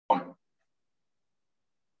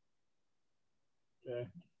Okay.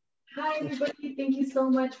 Hi, everybody. Thank you so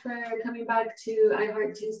much for coming back to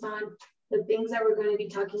iHeart Tucson. The things that we're going to be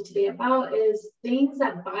talking today about is things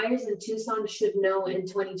that buyers in Tucson should know in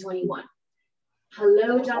 2021.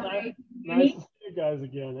 Hello, John. Nice to see you guys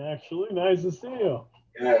again, actually. Nice to see you.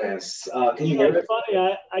 Yes. Can you hear It's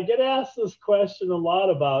funny, I get asked this question a lot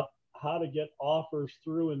about how to get offers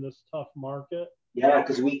through in this tough market. Yeah,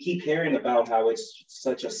 because we keep hearing about how it's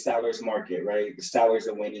such a seller's market, right? The sellers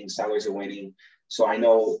are winning, sellers are winning. So I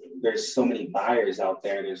know there's so many buyers out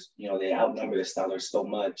there. There's, they outnumber the sellers so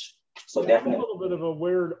much. So definitely I'm a little bit of a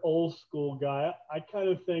weird old school guy. I kind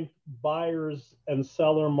of think buyers and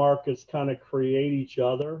seller markets kind of create each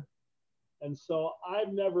other. And so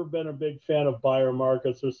I've never been a big fan of buyer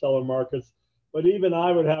markets or seller markets. But even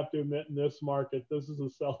I would have to admit in this market, this is a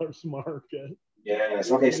seller's market.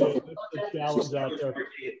 Yes. Okay. So, challenge out there.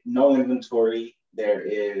 No inventory. There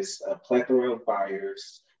is a plethora of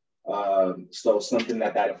buyers. So something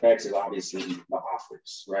that affects is obviously the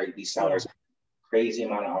offers, right? These sellers, crazy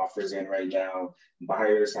amount of offers in right now.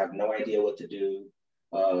 Buyers have no idea what to do.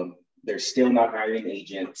 They're still not hiring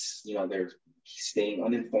agents. They're staying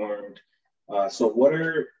uninformed. So what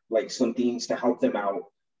are like some things to help them out,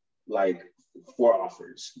 like for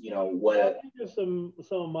offers? I think there's some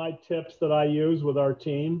of my tips that I use with our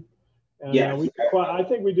team. And I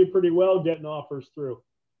think we do pretty well getting offers through.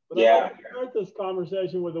 But I start this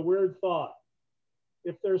conversation with a weird thought.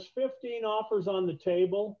 If there's 15 offers on the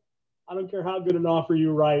table, I don't care how good an offer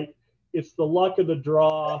you write. It's the luck of the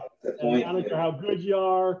draw. And I don't care how good you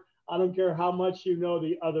are. I don't care how much you know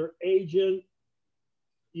the other agent.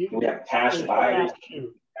 We have cash buyers.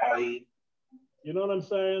 You know what I'm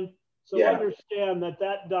saying? So understand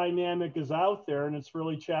that dynamic is out there, and it's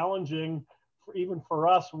really challenging even for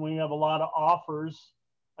us when we have a lot of offers.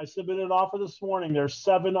 I submitted an offer this morning. There's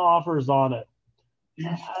 7 offers on it.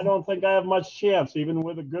 I don't think I have much chance, even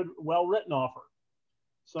with a good, well-written offer.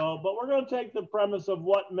 So, but we're going to take the premise of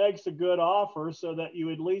what makes a good offer so that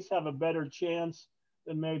you at least have a better chance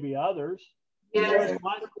than maybe others. Yes.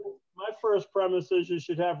 My first premise is you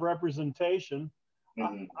should have representation.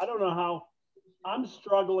 Mm-hmm. I don't know how. I'm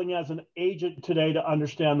struggling as an agent today to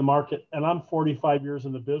understand the market, and I'm 45 years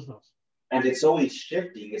in the business. And it's always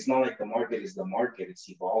shifting. It's not like the market is the market. It's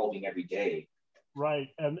evolving every day. Right.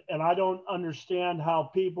 And I don't understand how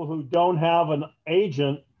people who don't have an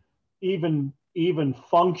agent even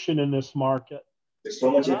function in this market. There's so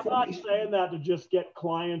much information. I'm not saying that to just get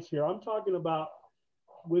clients here. I'm talking about,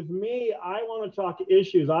 with me, I want to talk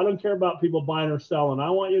issues. I don't care about people buying or selling. I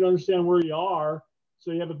want you to understand where you are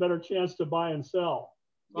so you have a better chance to buy and sell.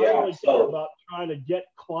 I don't really care about trying to get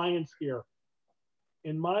clients here.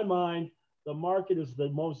 In my mind, the market is the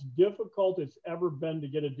most difficult it's ever been to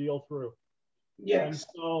get a deal through. Yes. And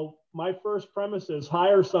so my first premise is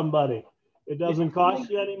hire somebody. It doesn't cost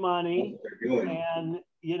you any money, and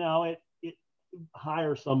it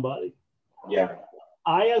hire somebody. Yeah.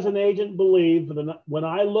 I, as an agent, believe that when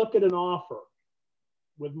I look at an offer,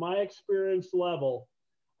 with my experience level,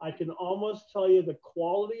 I can almost tell you the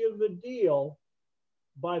quality of the deal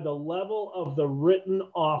by the level of the written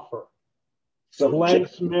offer. So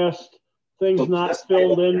blanks missed, things not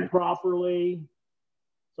filled in properly.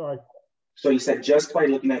 Sorry. So you said just by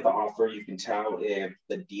looking at the offer, you can tell if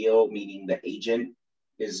the deal, meaning the agent,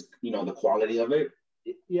 is, the quality of it?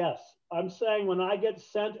 Yes. I'm saying when I get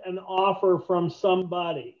sent an offer from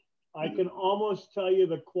somebody, I can almost tell you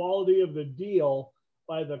the quality of the deal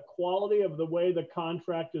by the quality of the way the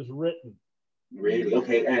contract is written. Really?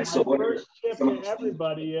 Okay. And so my first tip to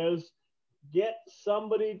everybody is get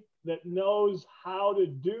somebody that knows how to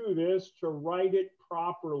do this to write it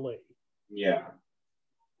properly. Yeah.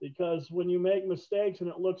 Because when you make mistakes and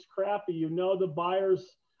it looks crappy, the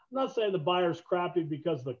buyer's, I'm not saying the buyer's crappy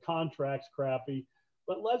because the contract's crappy,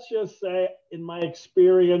 but let's just say, in my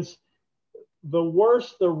experience, the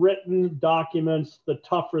worse the written documents, the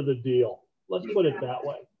tougher the deal. Let's put it that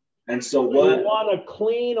way. And so you want a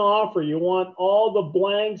clean offer. You want all the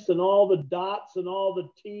blanks and all the dots and all the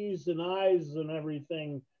T's and I's and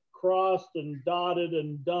everything crossed and dotted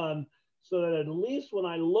and done, so that at least when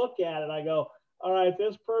I look at it, I go, all right,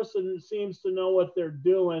 this person seems to know what they're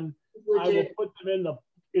doing. I will put them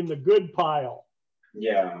in the good pile.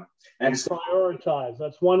 Yeah. And prioritize.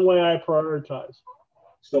 That's one way I prioritize.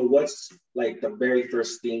 So what's like the very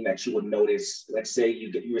first thing that you would notice? Let's say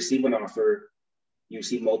you receive an offer, you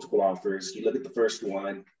receive multiple offers, you look at the first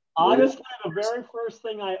one. Honestly, the very first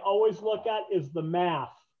thing I always look at is the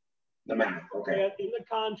math. The math, okay. And in the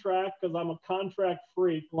contract, because I'm a contract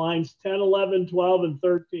freak, lines 10, 11, 12, and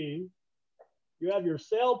 13, you have your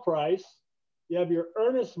sale price, you have your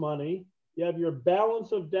earnest money, you have your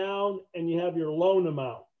balance of down, and you have your loan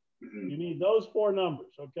amount. Mm-hmm. You need those 4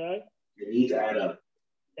 numbers, okay? You need to add up.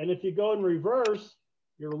 And if you go in reverse,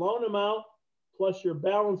 your loan amount plus your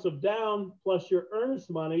balance of down plus your earnest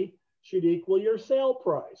money should equal your sale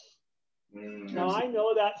price. Now, I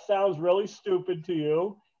know that sounds really stupid to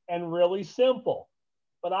you and really simple,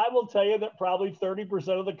 but I will tell you that probably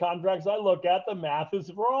 30% of the contracts I look at, the math is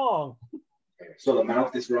wrong. So the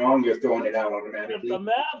math is wrong, you're throwing it out automatically? If the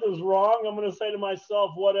math is wrong, I'm going to say to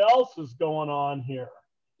myself, what else is going on here?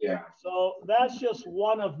 Yeah. So that's just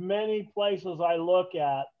one of many places I look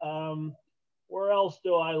at. Where else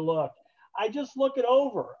do I look? I just look it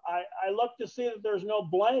over. I look to see that there's no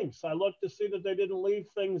blanks. I look to see that they didn't leave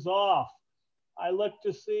things off. I look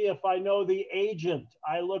to see if I know the agent.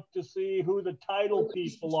 I look to see who the title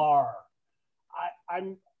people are.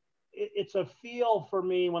 It's a feel for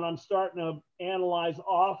me when I'm starting to analyze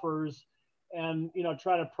offers and, you know,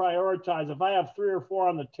 try to prioritize. If I have 3 or 4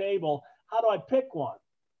 on the table, how do I pick one?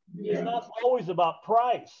 Yeah. It's not always about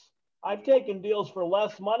price. I've taken deals for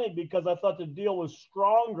less money because I thought the deal was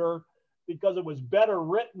stronger because it was better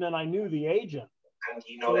written and I knew the agent. And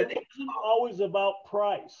you know that it isn't always about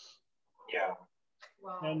price. Yeah.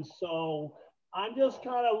 Wow. And so I'm just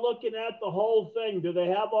kind of looking at the whole thing. Do they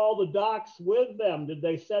have all the docs with them? Did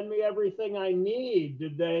they send me everything I need?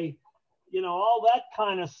 Did they, you know, all that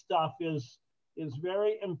kind of stuff is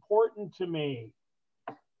very important to me.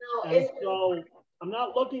 No, and so I'm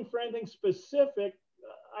not looking for anything specific.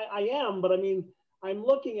 I am, but I mean, I'm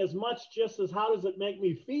looking as much just as how does it make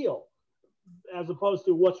me feel as opposed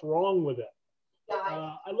to what's wrong with it.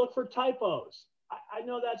 I look for typos. I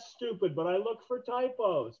know that's stupid, but I look for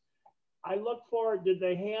typos. I look for, did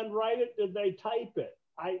they handwrite it? Did they type it?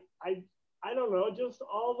 I don't know, just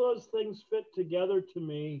all those things fit together to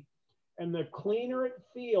me. And the cleaner it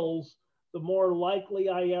feels, the more likely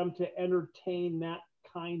I am to entertain that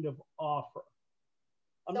kind of offer.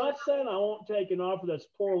 I'm not saying I won't take an offer that's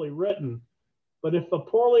poorly written, but if a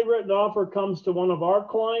poorly written offer comes to one of our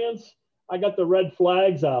clients, I got the red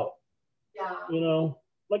flags out. Yeah. You know,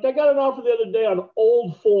 like I got an offer the other day on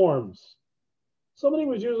old forms. Somebody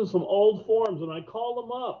was using some old forms and I called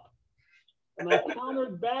them up and I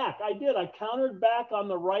countered back. I countered back on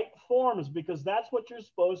the right forms because that's what you're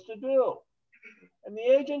supposed to do. And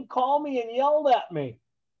the agent called me and yelled at me.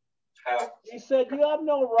 He said, you have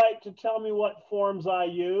no right to tell me what forms I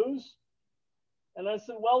use. And I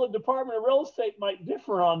said, well, the Department of Real Estate might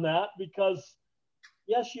differ on that because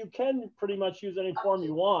yes, you can pretty much use any form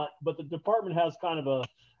you want, but the department has kind of a,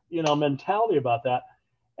 you know, mentality about that.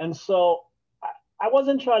 And so I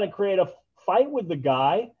wasn't trying to create a fight with the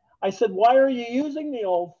guy. I said, why are you using the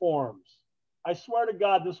old forms? I swear to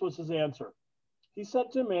God, this was his answer. He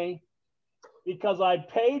said to me, because I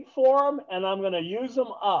paid for them and I'm going to use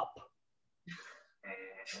them up.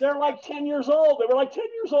 They're like 10 years old. They were like 10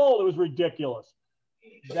 years old. It was ridiculous.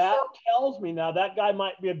 That tells me now that guy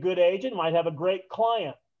might be a good agent, might have a great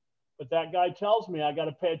client, but that guy tells me I got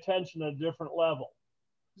to pay attention at a different level.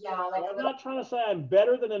 Yeah, like I'm not trying to say I'm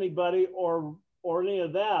better than anybody or any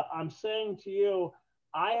of that. I'm saying to you,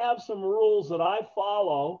 I have some rules that I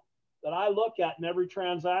follow, that I look at in every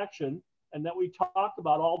transaction, and that we talk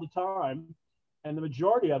about all the time. And the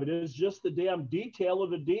majority of it is just the damn detail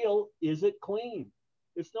of the deal. Is it clean?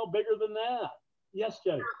 It's no bigger than that. Yes,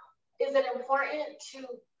 Jenny. Is it important to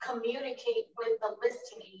communicate with the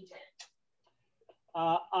listing agent?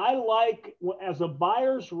 I like, as a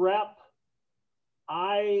buyer's rep,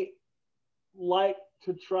 I like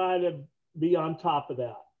to try to be on top of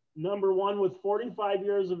that. Number one, with 45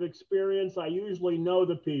 years of experience, I usually know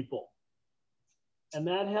the people, and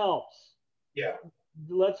that helps. Yeah.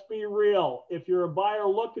 Let's be real. If you're a buyer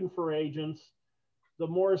looking for agents, the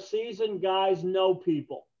more seasoned guys know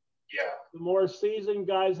people. Yeah. The more seasoned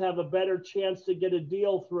guys have a better chance to get a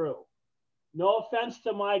deal through. No offense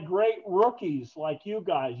to my great rookies like you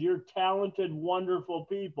guys. You're talented, wonderful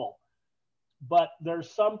people. But there's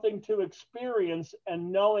something to experience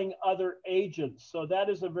and knowing other agents. So that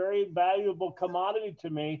is a very valuable commodity to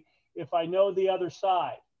me if I know the other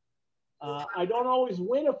side. I don't always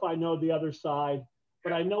win if I know the other side,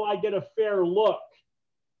 but I know I get a fair look.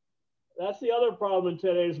 That's the other problem in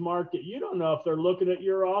today's market. You don't know if they're looking at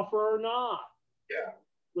your offer or not. Yeah.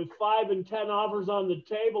 With 5 and 10 offers on the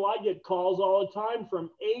table, I get calls all the time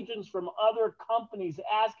from agents from other companies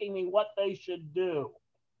asking me what they should do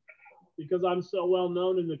because I'm so well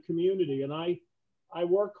known in the community. And I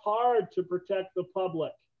work hard to protect the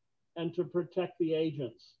public and to protect the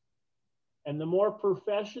agents. And the more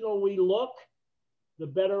professional we look, the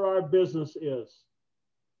better our business is.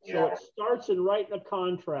 So it starts in writing a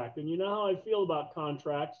contract. And you know how I feel about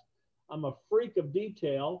contracts. I'm a freak of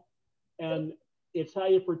detail, and it's how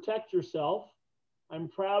you protect yourself. I'm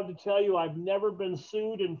proud to tell you I've never been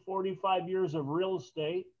sued in 45 years of real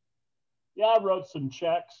estate. Yeah, I wrote some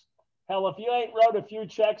checks. Hell, if you ain't wrote a few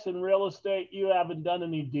checks in real estate, you haven't done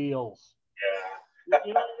any deals. Yeah.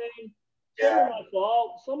 You know what I mean? Yeah. Some are my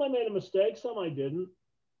fault. Some I made a mistake, some I didn't.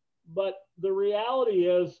 But the reality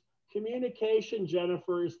is communication,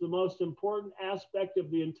 Jennifer, is the most important aspect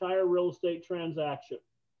of the entire real estate transaction.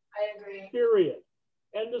 I agree. Period.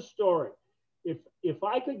 End of story. If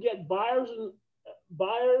I could get buyers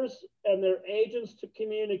and their agents to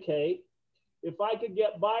communicate, if I could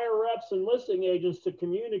get buyer reps and listing agents to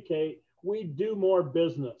communicate, we'd do more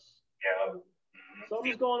business. Yeah.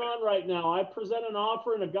 Something's going on right now. I present an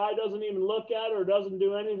offer and a guy doesn't even look at it or doesn't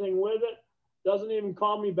do anything with it, doesn't even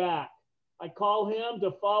call me back. I call him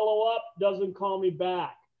to follow up, doesn't call me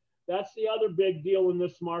back. That's the other big deal in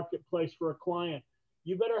this marketplace for a client.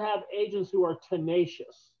 You better have agents who are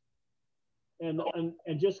tenacious and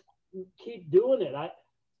just keep doing it.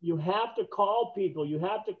 You have to call people. You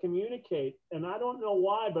have to communicate. And I don't know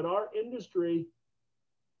why, but our industry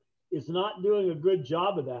is not doing a good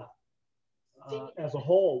job of that as a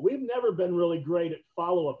whole. We've never been really great at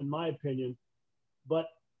follow-up, in my opinion. But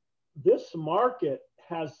this market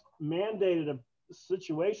has mandated a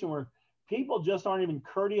situation where people just aren't even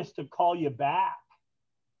courteous to call you back.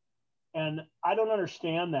 And I don't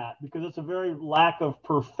understand that because it's a very lack of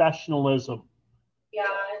professionalism. Yeah,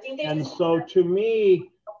 I think they and so to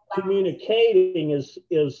me, communicating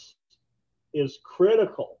is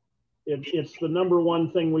critical. It's the number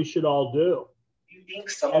one thing we should all do.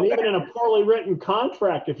 And even in a poorly written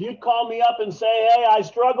contract, if you call me up and say, hey, I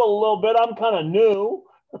struggle a little bit, I'm kind of new,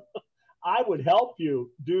 I would help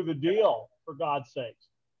you do the deal, for God's sakes.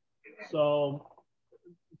 So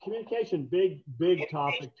communication, big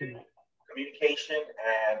topic to me. Communication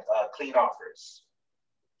and clean offers.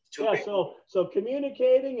 Yeah, so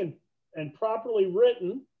communicating and properly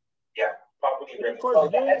written. Yeah, properly written. And of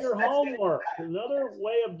course, doing your homework. Another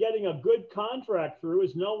way of getting a good contract through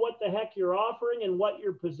is know what the heck you're offering and what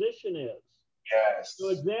your position is. Yes. So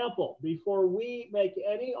example, before we make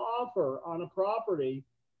any offer on a property,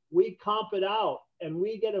 we comp it out and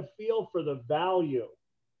we get a feel for the value.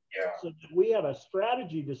 Yeah. So that we have a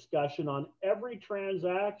strategy discussion on every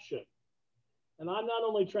transaction. And I'm not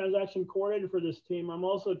only transaction coordinator for this team, I'm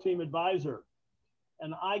also team advisor.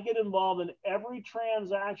 And I get involved in every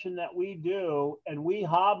transaction that we do, and we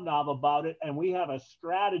hobnob about it, and we have a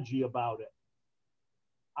strategy about it.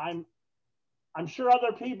 I'm sure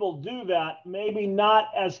other people do that, maybe not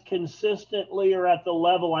as consistently or at the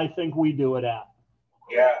level I think we do it at.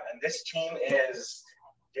 Yeah, and this team is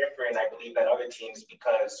different, I believe, than other teams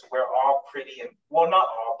because we're all pretty, well, not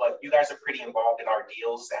all, but you guys are pretty involved in our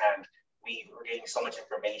deals, and we're getting so much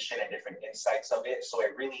information and different insights of it. So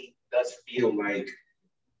it really does feel like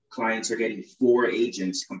clients are getting 4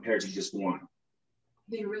 agents compared to just 1.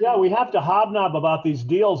 Yeah, we have to hobnob about these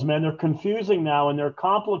deals, man. They're confusing now and they're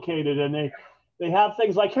complicated, and they have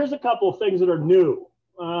things like, here's a couple of things that are new.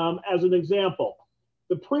 As an example,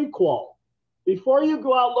 the pre-qual. Before you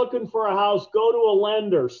go out looking for a house, go to a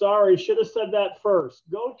lender. Sorry, should have said that first.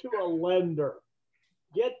 Go to a lender.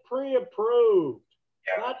 Get pre-approved.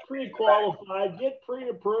 Yeah. Not pre-qualified, get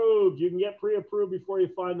pre-approved. You can get pre-approved before you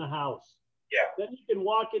find the house. Yeah. Then you can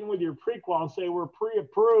walk in with your pre-qual and say, we're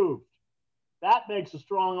pre-approved. That makes a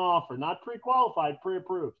strong offer, not pre-qualified,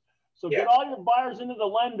 pre-approved. So get all your buyers into the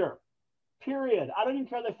lender, period. I don't even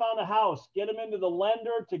care if they found a house. Get them into the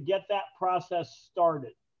lender to get that process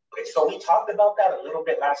started. Okay, so we talked about that a little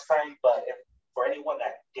bit last time, but for anyone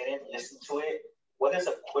that didn't listen to it, what is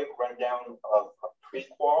a quick rundown of a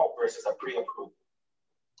pre-qual versus a pre-approval?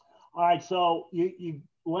 All right, so you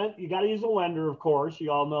got to use a lender, of course.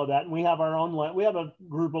 You all know that, and we have our own. We have a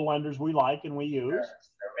group of lenders we like and we use.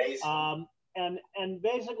 Yes, amazing. And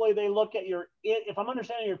basically they look at your. If I'm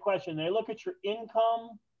understanding your question, they look at your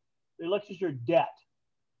income, they look at your debt.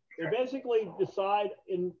 They basically decide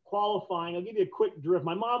in qualifying. I'll give you a quick drift.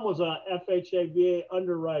 My mom was a FHA VA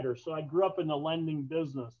underwriter, so I grew up in the lending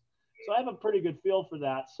business, so I have a pretty good feel for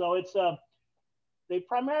that. So it's they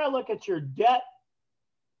primarily look at your debt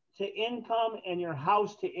to income and your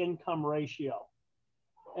house to income ratio.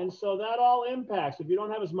 And so that all impacts. If you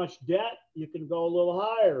don't have as much debt, you can go a little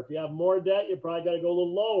higher. If you have more debt, you probably got to go a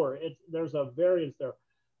little lower. There's a variance there.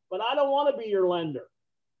 But I don't want to be your lender.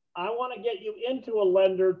 I want to get you into a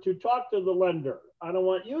lender to talk to the lender. I don't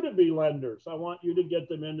want you to be lenders. I want you to get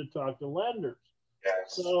them in to talk to lenders. Yes.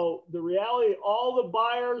 So the reality, all the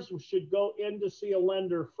buyers should go in to see a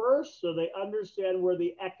lender first so they understand where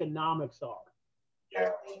the economics are. Yeah.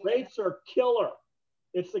 Rates are killer.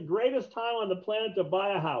 It's the greatest time on the planet to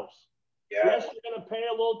buy a house. Yeah. Yes, you're going to pay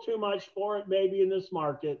a little too much for it, maybe in this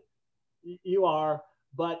market. You are,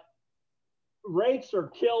 but rates are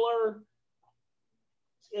killer.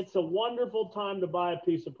 It's a wonderful time to buy a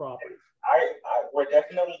piece of property. We're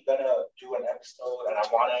definitely gonna do an episode, and I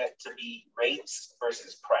want it to be rates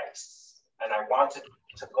versus price, and I want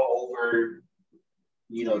to go over,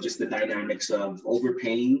 you know, just the dynamics of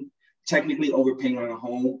technically overpaying on a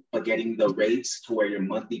home, but getting the rates to where your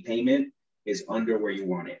monthly payment is under where you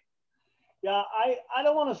want it. Yeah, I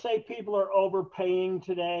don't want to say people are overpaying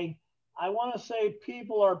today. I want to say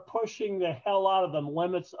people are pushing the hell out of the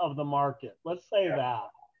limits of the market. Let's say that.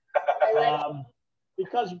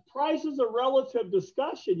 Because price is a relative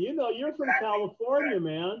discussion. You know, you're from California,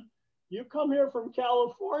 man. You come here from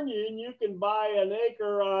California and you can buy an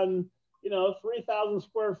acre on, you know, 3,000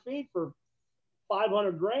 square feet for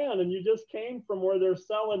 500 grand. And you just came from where they're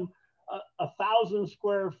selling 1,000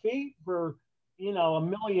 square feet for, you know, $1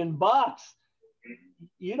 million.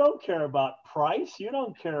 You don't care about price. You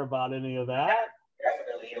don't care about any of that.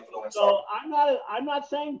 Definitely influence. So I'm not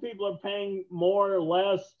saying people are paying more or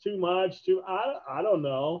less, too much, I don't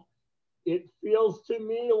know. It feels to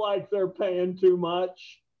me like they're paying too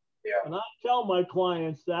much. Yeah. And I tell my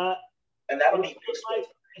clients that. And that'll be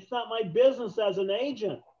it's not my business as an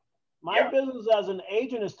agent. My business as an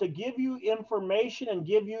agent is to give you information and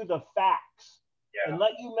give you the facts and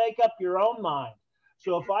let you make up your own mind.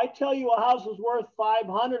 So if I tell you a house is worth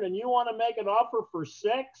 500 and you want to make an offer for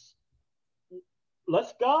 6,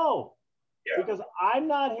 let's go. Yeah. Because I'm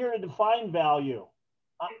not here to define value.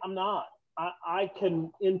 I'm not. I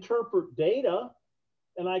can interpret data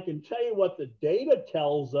and I can tell you what the data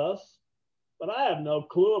tells us, but I have no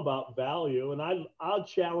clue about value. And I'll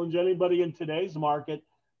challenge anybody in today's market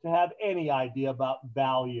to have any idea about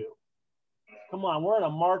value. Come on, we're in a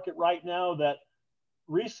market right now that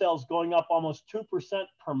resale's going up almost 2%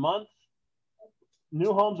 per month.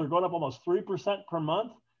 New homes are going up almost 3% per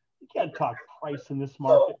month. You can't talk price in this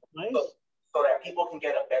marketplace. So that people can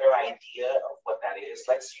get a better idea of what that is,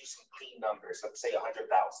 let's use some clean numbers. Let's say 100,000.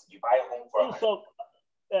 You buy a home for 100,000.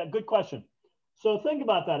 So, good question. So think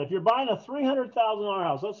about that. If you're buying a $300,000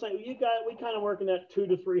 house, let's say we kind of work in that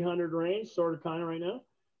 200 to 300 range, sort of right now.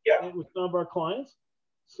 Yeah. With some of our clients.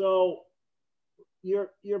 So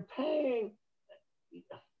you're paying.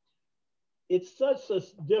 It's such a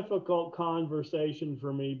difficult conversation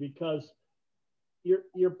for me because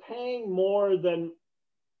you're paying more than,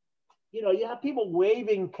 you know, you have people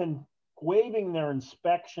waiving their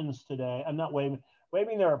inspections today. I'm not waiving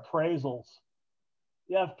their appraisals.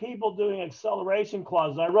 You have people doing acceleration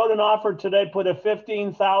clauses. I wrote an offer today, put a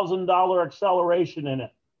 $15,000 acceleration in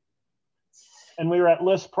it. And we were at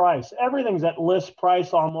list price. Everything's at list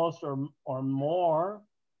price almost or more.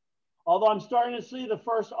 Although I'm starting to see the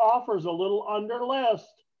first offers a little under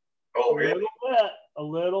list. Oh, really? A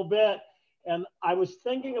little bit. And I was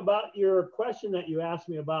thinking about your question that you asked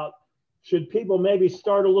me about, should people maybe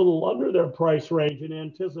start a little under their price range in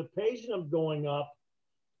anticipation of going up?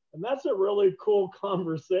 And that's a really cool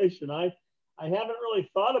conversation. I haven't really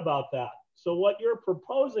thought about that. So what you're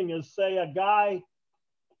proposing is, say, a guy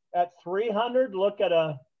at 300, look at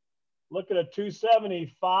a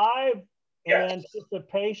 275 in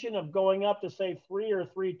anticipation of going up to say 3 or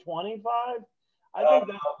 325. I think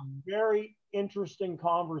that's a very interesting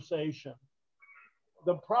conversation.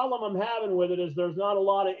 The problem I'm having with it is there's not a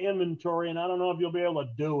lot of inventory, and I don't know if you'll be able to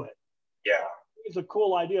do it. Yeah. It's a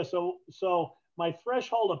cool idea. So my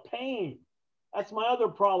threshold of pain, that's my other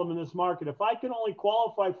problem in this market. If I can only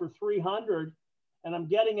qualify for 300 and I'm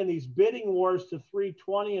getting in these bidding wars to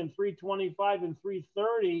 320 and 325 and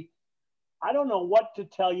 330, I don't know what to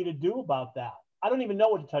tell you to do about that. I don't even know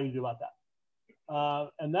what to tell you to do about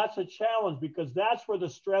that. And that's a challenge because that's where the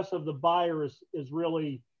stress of the buyer is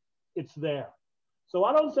really, it's there. So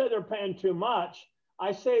I don't say they're paying too much.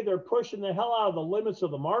 I say they're pushing the hell out of the limits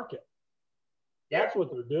of the market. That's what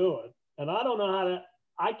they're doing. And I don't know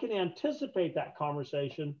I can anticipate that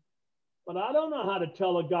conversation, but I don't know how to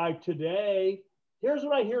tell a guy today, here's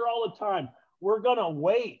what I hear all the time. We're going to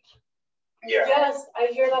wait. Yeah. Yes,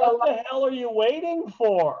 I hear that a lot. What the hell are you waiting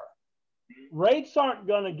for? Rates aren't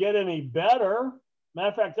going to get any better. Matter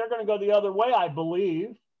of fact, they're going to go the other way, I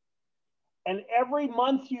believe. And every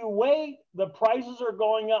month you wait, the prices are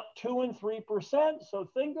going up 2 and 3%. So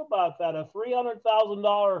think about that. A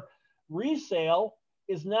 $300,000 resale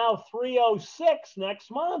is now 306 next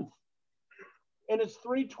month. And it's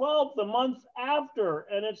 312 the month after.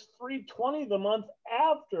 And it's 320 the month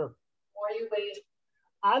after. Why are you waiting?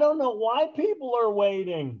 I don't know why people are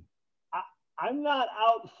waiting. I'm not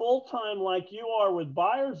out full time like you are with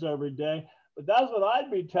buyers every day, But that's what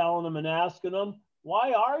I'd be telling them and asking them,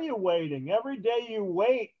 why are you waiting? Every day you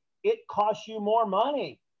wait, it costs you more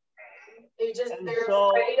money. They're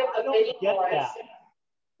afraid of the bidding wars.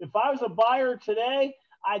 If I was a buyer today,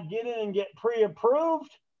 I'd get in and get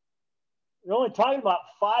pre-approved. You're only talking about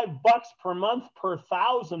 $5 per month per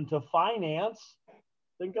thousand to finance.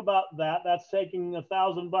 Think about that. That's taking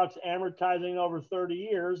 $1,000, amortizing over 30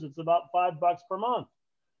 years. It's about $5 per month.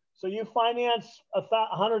 So you finance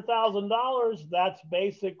 $100,000. That's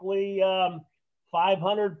basically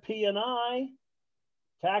 500 P&I.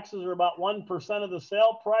 Taxes are about 1% of the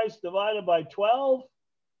sale price divided by 12.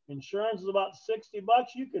 Insurance is about $60.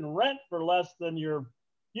 You can rent for less than you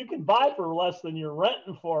can buy for less than you're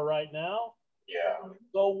renting for right now. Yeah.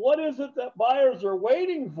 So what is it that buyers are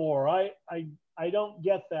waiting for? I don't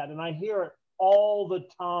get that. And I hear it all the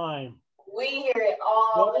time. We hear it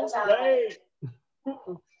all the time. Wait.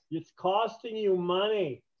 It's costing you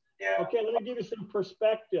money. Yeah. Okay, let me give you some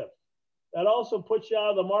perspective. That also puts you out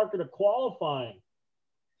of the market of qualifying.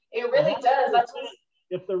 It really does. That's what...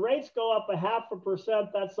 If the rates go up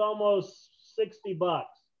 0.5%, that's almost $60,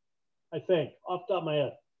 I think, off the top of my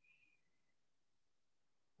head.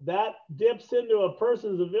 That dips into a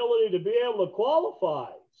person's ability to be able to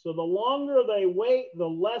qualify. So the longer they wait, the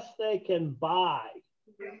less they can buy.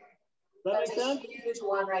 Does that make sense? That's a huge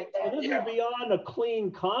one right there. So this is beyond a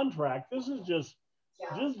clean contract. This is just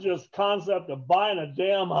concept of buying a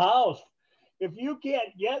damn house. If you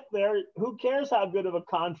can't get there, who cares how good of a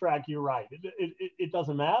contract you write? It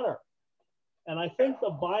doesn't matter. And I think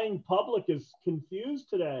the buying public is confused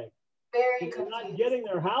today. Very confused. They're not getting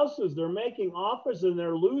their houses. They're making offers and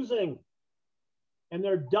they're losing. And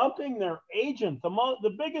they're dumping their agent.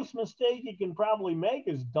 The biggest mistake you can probably make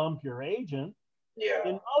is dump your agent. Yeah.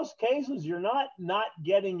 In most cases, you're not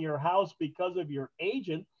getting your house because of your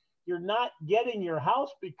agent. You're not getting your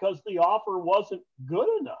house because the offer wasn't good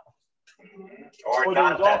enough. Or there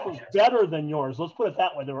was offers better than yours. Let's put it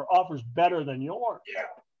that way. There were offers better than yours. Yeah.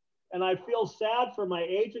 And I feel sad for my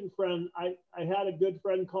agent friend. I had a good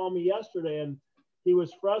friend call me yesterday and he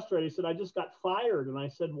was frustrated. He said, I just got fired. And I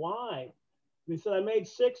said, why? And he said, I made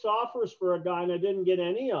 6 offers for a guy and I didn't get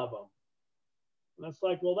any of them. And that's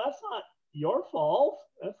like, well, that's not your fault.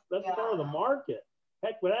 That's part of the market.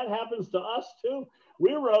 Heck, when that happens to us too.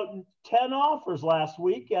 We wrote 10 offers last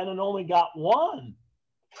weekend and only got 1.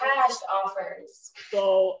 Cash offers.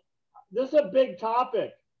 So this is a big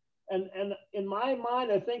topic. And in my mind,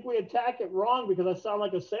 I think we attack it wrong because I sound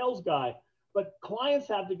like a sales guy. But clients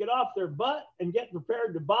have to get off their butt and get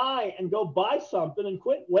prepared to buy and go buy something and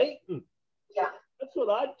quit waiting. Yeah. That's what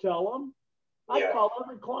I'd tell them. I'd call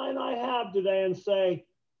every client I have today and say,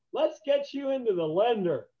 let's get you into the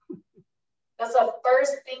lender. That's the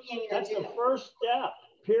first thing you need to do. That's the first step,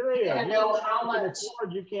 period. You know how much.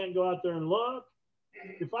 You can't go out there and look.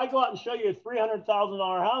 If I go out and show you a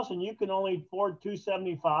 $300,000 house and you can only afford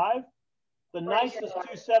 $275,000, the nicest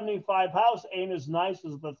 $275,000 house ain't as nice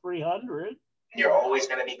as the $300,000. You're always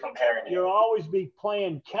going to be comparing. You'll always be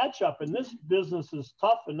playing catch up, and this business is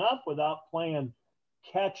tough enough without playing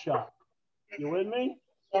catch up. You with me?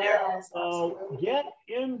 Yes. So get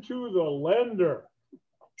into the lender.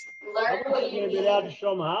 Learn what you need. Maybe have to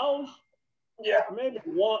show them a house. Yeah. Maybe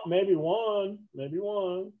one.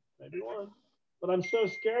 But I'm so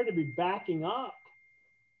scared to be backing up.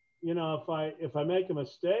 You know, if I make a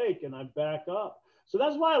mistake and I back up. So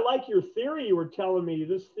that's why I like your theory you were telling me,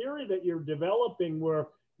 this theory that you're developing where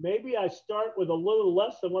maybe I start with a little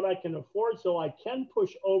less than what I can afford so I can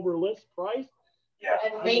push over list price. Yeah.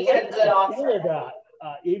 And make it a good offer. That,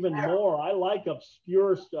 even more. I like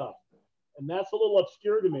obscure stuff. And that's a little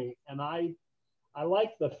obscure to me. And I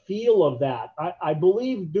like the feel of that. I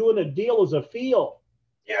believe doing a deal is a feel.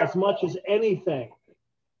 As much as anything.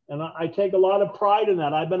 And I take a lot of pride in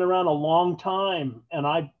that. I've been around a long time and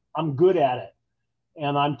I'm good at it.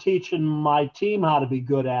 And I'm teaching my team how to be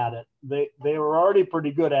good at it. They were already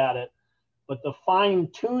pretty good at it, but the fine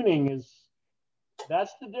tuning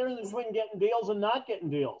that's the difference between getting deals and not getting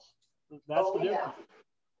deals. That's the difference.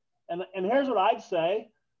 And here's what I'd say.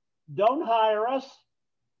 Don't hire us.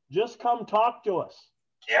 Just come talk to us.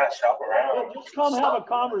 Yeah, shop around. Just come have a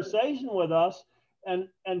conversation with us.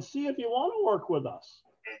 And see if you want to work with us.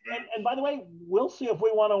 And by the way, we'll see if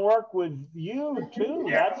we want to work with you too.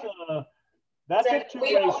 Yeah. That's a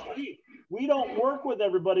two-way street. We don't work with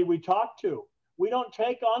everybody we talk to. We don't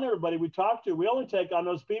take on everybody we talk to. We only take on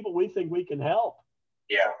those people we think we can help.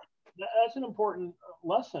 Yeah. That's an important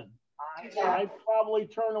lesson. I probably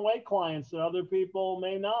turn away clients that other people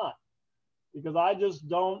may not because I just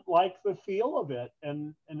don't like the feel of it.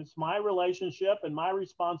 And it's my relationship and my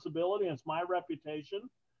responsibility and it's my reputation.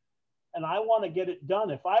 and I want to get it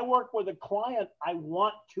done. If I work with a client, I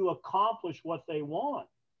want to accomplish what they want.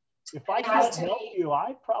 If I can't help you,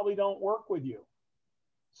 I probably don't work with you.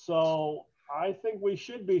 So I think we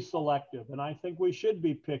should be selective, and I think we should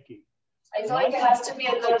be picky. I feel like it has to be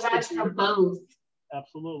a good match for both.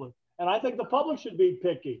 Absolutely. And I think the public should be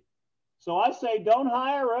picky. So I say, don't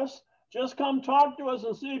hire us. Just come talk to us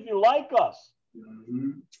and see if you like us.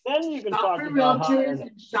 Then you can shop talk for about realtors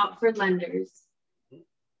and shop for lenders.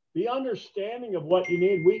 Be understanding of what you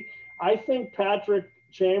need. I think Patrick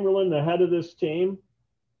Chamberlain, the head of this team,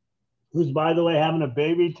 who's, by the way, having a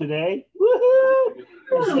baby today. Woohoo!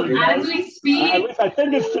 As we speak. At least I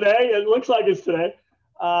think it's today. It looks like it's today.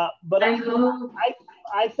 But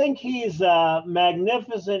I think he's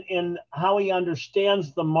magnificent in how he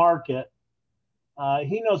understands the market.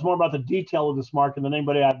 He knows more about the detail of this market than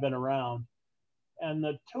anybody I've been around. And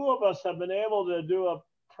the two of us have been able to do a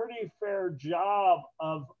pretty fair job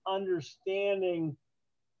of understanding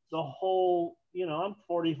the whole, I'm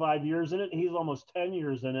 45 years in it. He's almost 10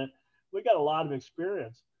 years in it. We got a lot of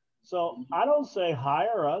experience. So I don't say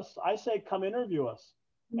hire us. I say come interview us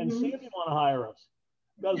and see if you want to hire us.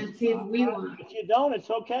 And see if we want. If you don't,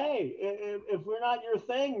 it's okay. If we're not your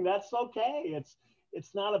thing, that's okay.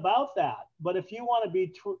 It's not about that. But if you want to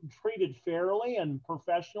be treated fairly and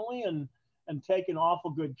professionally and taken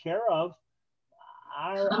awful good care of,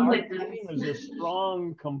 our team is a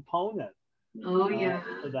strong component for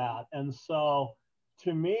that. And so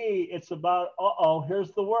to me, it's about,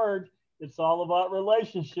 here's the word. It's all about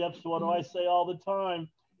relationships. What do I say all the time?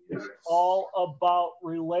 It's all about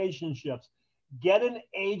relationships. Get an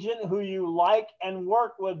agent who you like and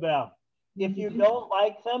work with them. If you don't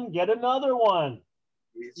like them, get another one.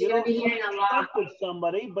 You don't have with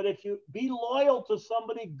somebody, but if you be loyal to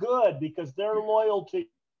somebody good because they're loyal to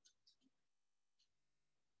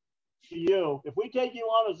you. If we take you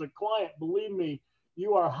on as a client, believe me,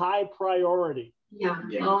 you are high priority. Yeah.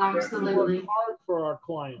 Oh, absolutely. We work hard for our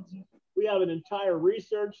clients. We have an entire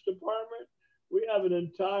research department. We have an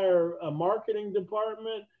entire marketing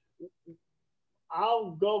department.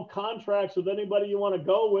 I'll go contracts with anybody you want to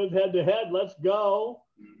go with head to head. Let's go.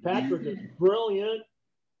 Patrick is brilliant.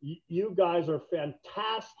 You guys are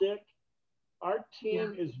fantastic. Our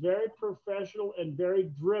team is very professional and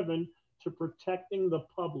very driven to protecting the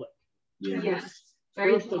public. Yes.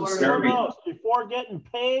 First and foremost, before getting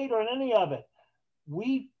paid or any of it,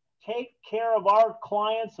 we take care of our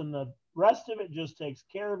clients and the rest of it just takes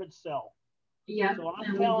care of itself. Yeah. So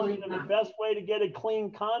I'm telling you, the best way to get a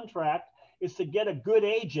clean contract is to get a good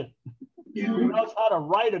agent who knows how to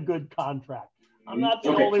write a good contract. I'm not the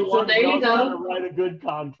only one who knows how to write a good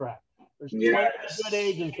contract. There's plenty of good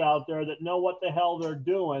agents out there that know what the hell they're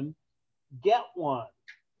doing. Get one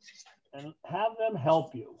and have them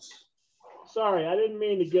help you. Sorry, I didn't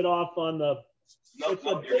mean to get off on the. It's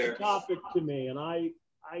a big topic to me, and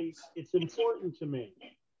it's important to me.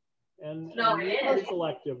 And we are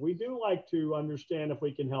selective. We do like to understand if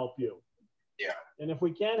we can help you. Yeah. And if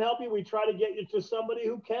we can't help you, we try to get you to somebody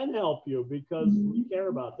who can help you because we care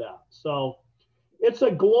about that. So it's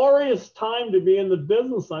a glorious time to be in the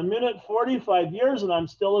business. I'm in it 45 years and I'm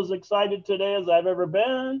still as excited today as I've ever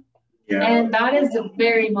been. Yeah. And that is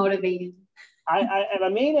very motivating. And I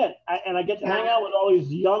mean it. And I get to hang out with all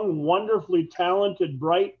these young, wonderfully talented,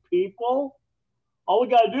 bright people. All we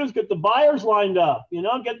got to do is get the buyers lined up,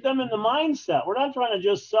 get them in the mindset. We're not trying to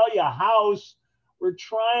just sell you a house. We're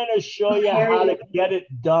trying to show you how to get it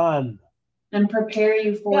done. And prepare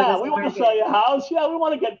you for we want to sell you a house. Yeah, we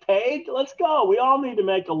want to get paid. Let's go. We all need to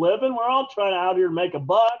make a living. We're all trying out here to make a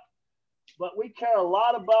buck. But we care a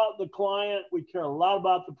lot about the client. We care a lot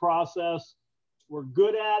about the process. We're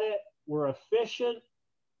good at it. We're efficient.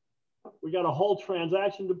 We got a whole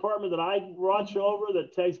transaction department that I watch over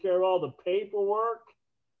that takes care of all the paperwork.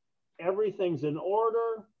 Everything's in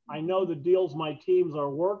order. I know the deals my teams are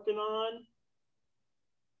working on.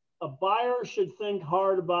 A buyer should think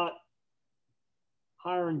hard about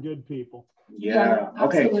hiring good people. Yeah.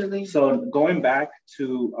 Okay. So going back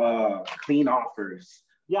to clean offers.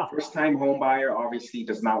 Yeah. First time home buyer obviously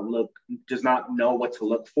does not know what to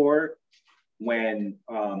look for when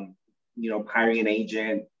hiring an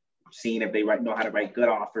agent, seeing if they know how to write good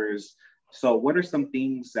offers. So what are some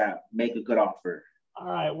things that make a good offer? All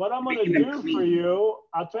right, what I'm going to do for you,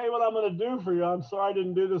 I'll tell you what I'm going to do for you. I'm sorry I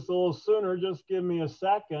didn't do this a little sooner. Just give me a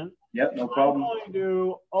second. Yep, no problem. I'm going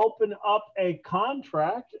to open up a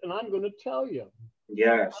contract and I'm going to tell you.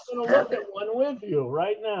 Yes. I'm going to look at one with you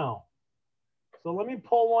right now. So let me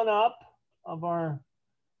pull one up of our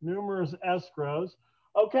numerous escrows.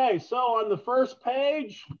 Okay, so on the first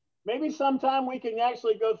page, Maybe sometime we can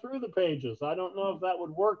actually go through the pages. I don't know if that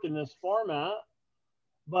would work in this format,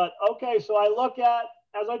 but okay. So I look at,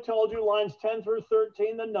 as I told you, lines 10 through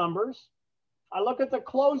 13, the numbers. I look at the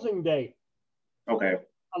closing date. Okay.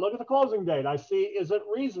 I look at the closing date. I see, is it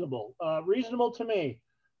reasonable? Reasonable to me,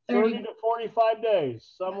 30 to 45 days,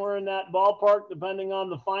 somewhere in that ballpark, depending on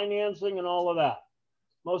the financing and all of that.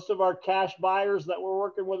 Most of our cash buyers that we're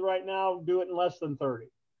working with right now do it in less than 30.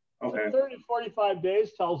 Okay. So 30 to 45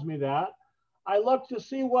 days tells me that. I look to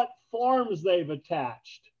see what forms they've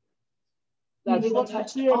attached. That's look to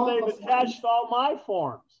see if they've attached all my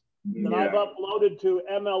forms that I've uploaded to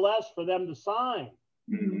MLS for them to sign.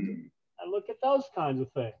 I look at those kinds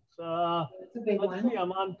of things. Let's see,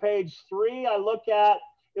 I'm on page 3. I look at,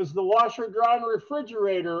 is the washer, dryer, and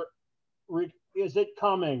refrigerator, is it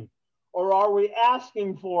coming? Or are we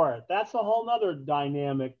asking for it? That's a whole nother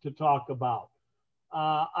dynamic to talk about.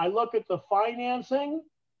 I look at the financing,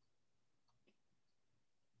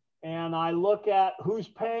 and I look at who's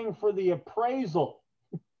paying for the appraisal.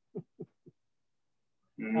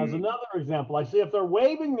 As another example, I see if they're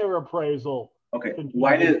waiving their appraisal. Okay,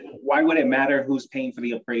 why would it matter who's paying for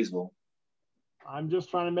the appraisal? I'm just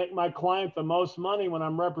trying to make my client the most money when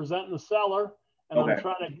I'm representing the seller, and I'm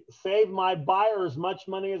trying to save my buyer as much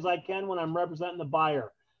money as I can when I'm representing the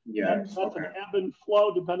buyer. Yeah, that's an ebb and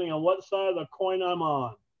flow depending on what side of the coin I'm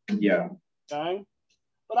on. Yeah. Okay.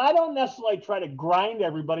 But I don't necessarily try to grind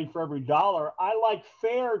everybody for every dollar. I like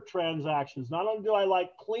fair transactions. Not only do I like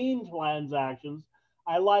clean transactions,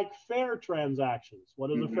 I like fair transactions. What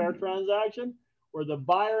is a fair transaction? Where the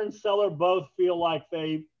buyer and seller both feel like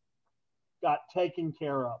they got taken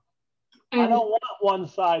care of. I don't want one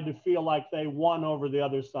side to feel like they won over the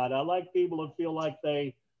other side. I like people to feel like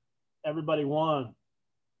everybody won.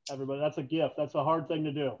 Everybody, that's a gift. That's a hard thing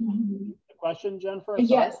to do. The question, Jennifer?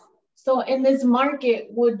 Yes. So in this market,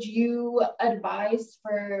 would you advise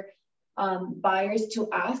for buyers to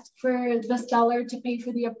ask for the seller to pay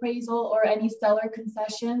for the appraisal or any seller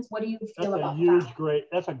concessions? What do you feel about that?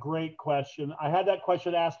 That's a great question. I had that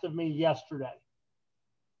question asked of me yesterday.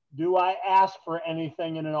 Do I ask for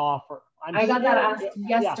anything in an offer? I got that asked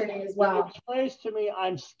yesterday as well. It was phrased to me,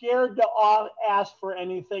 I'm scared to ask for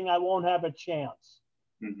anything. I won't have a chance.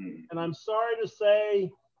 And I'm sorry to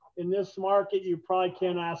say, in this market, you probably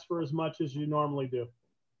can't ask for as much as you normally do.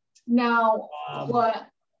 Now, what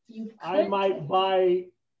you could I might buy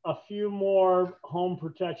a few more home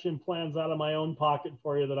protection plans out of my own pocket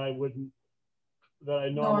for you that I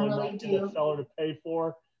normally might get a seller to pay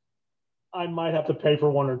for. I might have to pay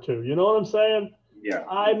for 1 or 2. You know what I'm saying? Yeah.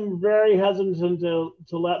 I'm very hesitant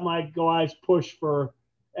to let my guys push for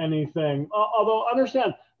anything. Although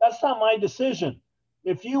understand, that's not my decision.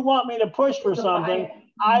 If you want me to push for something,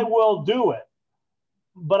 I will do it.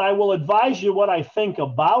 But I will advise you what I think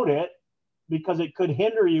about it because it could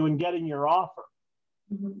hinder you in getting your offer.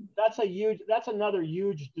 That's another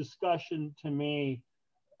huge discussion to me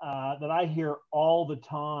that I hear all the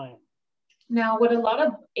time. Now, what a lot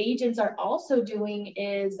of agents are also doing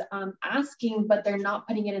is asking, but they're not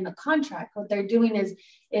putting it in the contract. What they're doing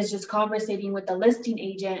is just conversating with the listing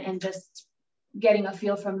agent and just getting a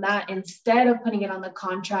feel from that instead of putting it on the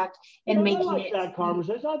contract and making it that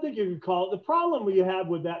conversation. I think you can call it. The problem we have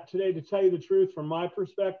with that today, to tell you the truth, from my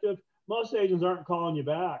perspective, most agents aren't calling you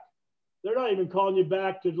back. They're not even calling you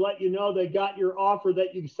back to let you know they got your offer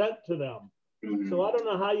that you sent to them. So I don't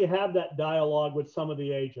know how you have that dialogue with some of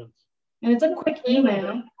the agents. And it's a quick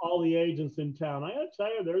email. All the agents in town. I gotta tell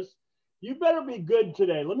you, you better be good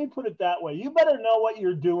today. Let me put it that way. You better know what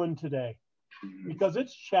you're doing today because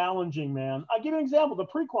it's challenging, man. I'll give you an example. The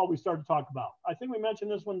pre-qual we started to talk about. I think we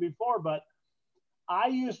mentioned this one before, but I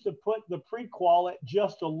used to put the pre-qual at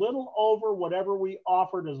just a little over whatever we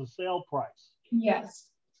offered as a sale price. Yes.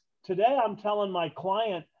 Today, I'm telling my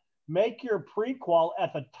client, make your pre-qual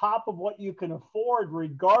at the top of what you can afford,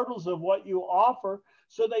 regardless of what you offer,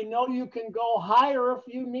 so they know you can go higher if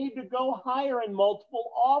you need to go higher in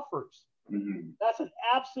multiple offers. That's an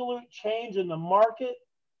absolute change in the market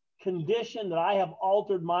condition that I have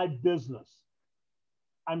altered my business.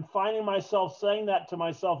 I'm finding myself saying that to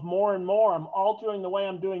myself more and more. I'm altering the way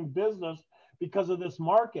I'm doing business because of this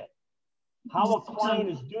market. How a client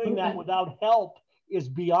is doing that without help is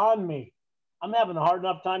beyond me. I'm having a hard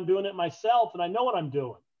enough time doing it myself, and I know what I'm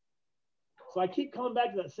doing. So I keep coming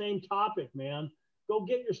back to that same topic, man. Go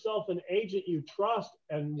get yourself an agent you trust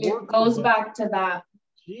and work. It goes back to that.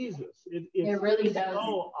 Jesus, it really does.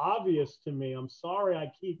 So obvious to me. I'm sorry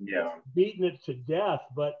I keep beating it to death,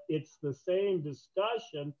 but it's the same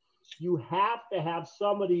discussion. You have to have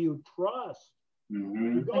somebody you trust.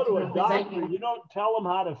 You go to a doctor, you don't tell him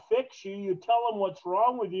how to fix you. You tell him what's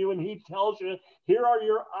wrong with you, and he tells you, here are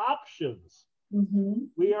your options.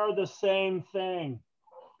 We are the same thing.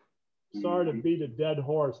 Sorry to beat a dead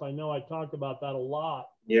horse. I know I talk about that a lot.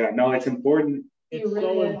 Yeah, no, it's important. It's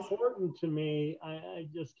so important to me. I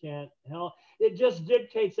just can't help. It just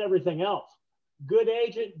dictates everything else. Good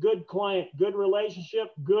agent, good client, good relationship,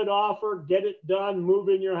 good offer, get it done, move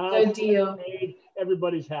in your house, good deal. Paid,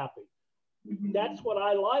 everybody's happy. That's what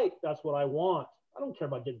I like. That's what I want. I don't care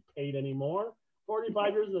about getting paid anymore.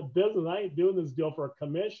 45 years in the business, I ain't doing this deal for a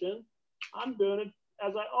commission. I'm doing it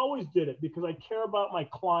as I always did it because I care about my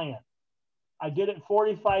client. I did it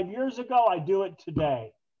 45 years ago. I do it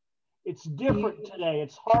today. It's different today.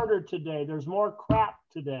 It's harder today. There's more crap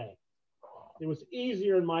today. It was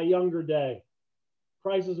easier in my younger day.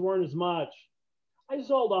 Prices weren't as much. I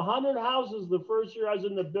sold 100 houses the first year I was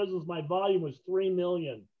in the business. My volume was 3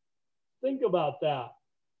 million. Think about that.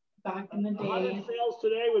 Back in the day. 100 sales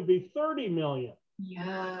today would be 30 million.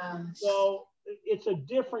 Yeah. So it's a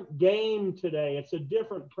different game today. It's a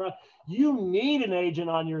different, you need an agent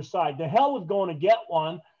on your side. The hell with going to get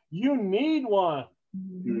one. You need one.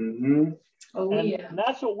 Oh, and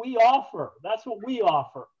that's what we offer. That's what we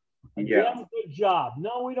offer. A damn good job.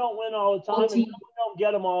 No, we don't win all the time. And no, we don't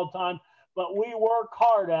get them all the time, but we work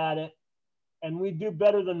hard at it and we do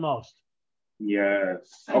better than most.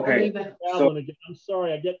 Yes. Okay. So, I'm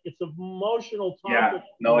sorry. It's an emotional topic.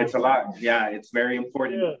 Yeah. No, it's a lot. Yeah, it's very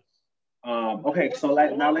important. Okay. So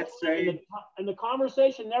now let's say. And the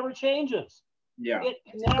conversation never changes. Yeah. It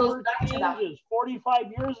never changes.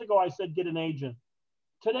 45 years ago, I said, get an agent.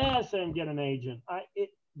 Today, I say, get an agent.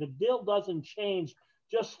 The deal doesn't change.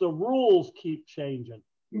 Just the rules keep changing.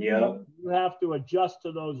 Yeah. You have to adjust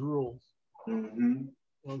to those rules.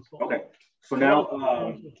 Okay. So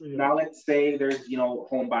now let's say there's,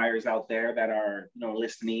 home buyers out there that are,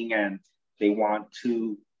 listening and they want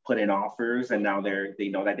to put in offers and now they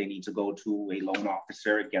know that they need to go to a loan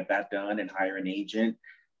officer and get that done and hire an agent.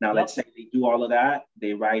 Now, let's say they do all of that.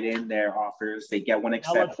 They write in their offers. They get one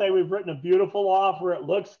accepted. Now, let's say we've written a beautiful offer. It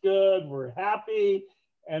looks good. We're happy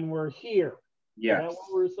and we're here. Yes. Is that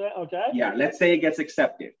what we're saying? Okay. Yeah. Let's say it gets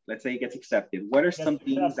accepted. What are some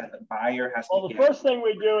things that the buyer has to get? The first thing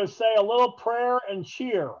we do is say a little prayer and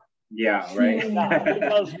cheer. Yeah, right.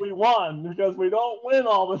 Because we won, because we don't win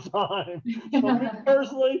all the time. So me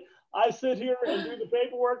personally, I sit here and do the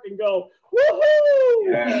paperwork and go, woohoo!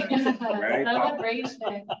 Yeah, right.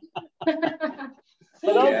 Celebration.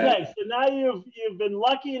 But okay, so now you've been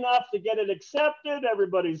lucky enough to get it accepted.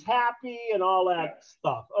 Everybody's happy and all that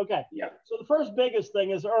stuff. Okay. Yeah. So the first biggest thing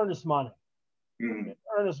is earnest money.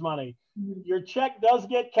 Earnest money. Your check does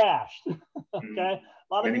get cashed. Okay.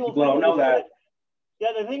 A lot of people don't know that.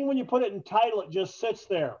 The thing when you put it in title, it just sits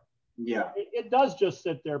there. Yeah. It does just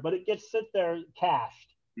sit there, but it gets sit there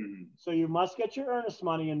cashed. So you must get your earnest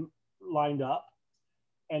money lined up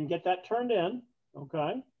and get that turned in.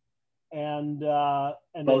 Okay. And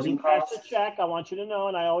then you cash the check. I want you to know,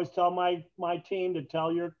 and I always tell my team to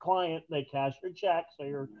tell your client they cash your check, so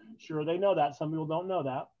you're sure they know that. Some people don't know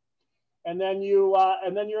that. And then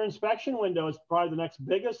your inspection window is probably the next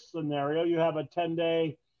biggest scenario. You have a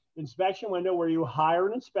 10-day inspection window where you hire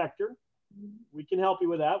an inspector. We can help you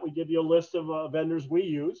with that. We give you a list of vendors we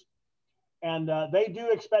use, and they do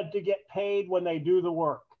expect to get paid when they do the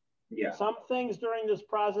work. Yeah. Some things during this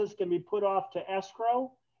process can be put off to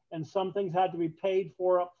escrow, and some things had to be paid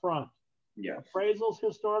for up front. Yeah. Appraisals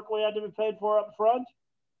historically had to be paid for up front.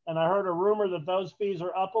 And I heard a rumor that those fees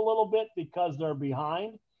are up a little bit because they're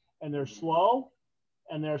behind and they're slow.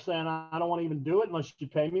 And they're saying, I don't want to even do it unless you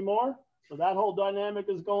pay me more. So that whole dynamic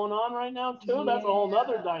is going on right now too. Yeah. That's a whole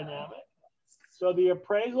nother dynamic. So the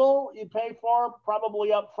appraisal you pay for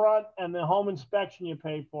probably up front, and the home inspection you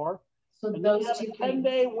pay for. So and those you have a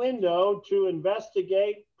 10-day window to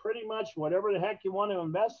investigate pretty much whatever the heck you want to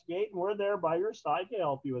investigate, and we're there by your side to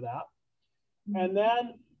help you with that. And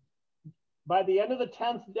then by the end of the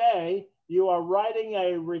 10th day, you are writing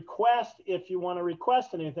a request. If you want to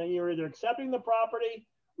request anything, you're either accepting the property,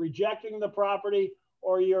 rejecting the property,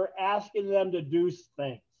 or you're asking them to do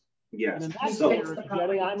things. Yes. And in that scenario,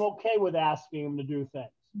 Jenny, I'm okay with asking them to do things.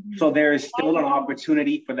 So there is still an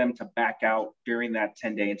opportunity for them to back out during that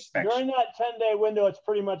 10-day inspection. During that 10-day window, it's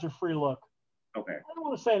pretty much a free look. Okay. I don't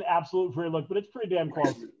want to say an absolute free look, but it's pretty damn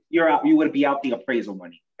close. You're out. You would be out the appraisal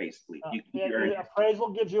money, basically. The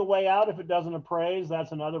appraisal gives you a way out. If it doesn't appraise,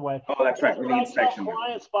 that's another way. Oh, that's right. The inspection.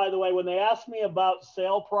 Clients, by the way, when they ask me about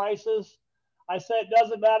sale prices, I say it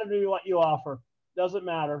doesn't matter to me what you offer. Doesn't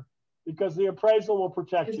matter. because the appraisal will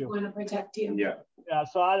protect It's you. going to protect you. Yeah. Yeah,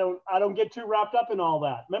 so I don't get too wrapped up in all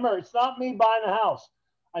that. Remember, it's not me buying a house.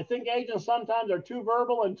 I think agents sometimes are too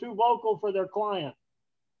verbal and too vocal for their client.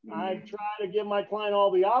 I try to give my client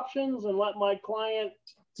all the options and let my client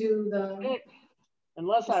do the pick.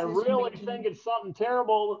 Unless I really think it's something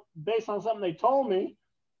terrible based on something they told me,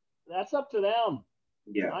 that's up to them.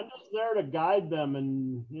 Yeah. I'm just there to guide them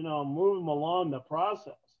and, you know, move them along the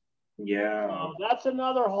process. Yeah. So that's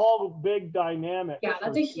another whole big dynamic. Yeah,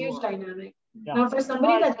 that's a huge dynamic. Yeah. Now, for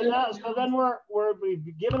somebody right, that so then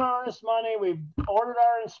we've given our earnest money, we've ordered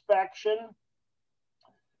our inspection,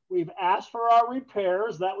 we've asked for our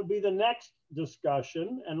repairs. That would be the next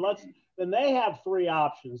discussion. And then they have three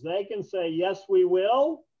options. They can say, yes, we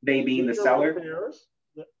will. They being the seller? Repairs.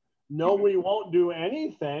 No, we won't do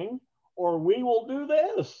anything, or we will do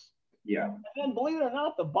this. Yeah. And then believe it or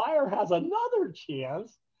not, the buyer has another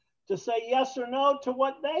chance to say yes or no to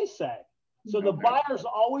what they say. So the buyer's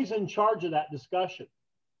always in charge of that discussion.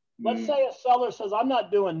 Let's say a seller says, I'm not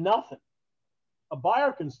doing nothing. A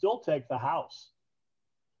buyer can still take the house.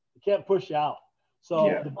 You can't push out.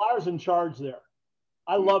 So the buyer's in charge there.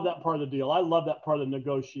 I love that part of the deal. I love that part of the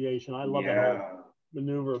negotiation. I love that whole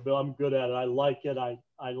maneuver, Bill. I'm good at it. I like it. I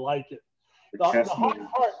like it. The hard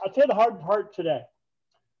part, I'll tell you the hard part today.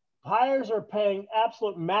 Buyers are paying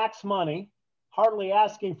absolute max money, hardly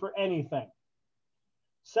asking for anything.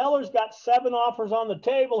 Seller's got 7 offers on the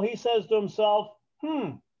table. He says to himself,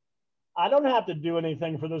 I don't have to do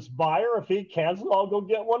anything for this buyer. If he cancels, I'll go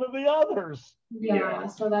get one of the others. Yeah,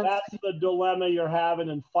 so that's the dilemma you're having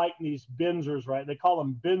in fighting these binzers, right? They call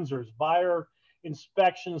them binzers, buyer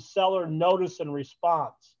inspection, seller notice and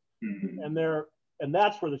response. And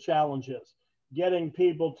that's where the challenge is, getting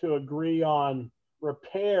people to agree on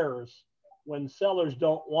repairs when sellers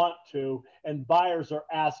don't want to, and buyers are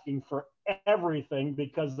asking for everything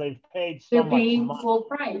because they've paid so much money. They're paying full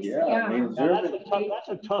price. That's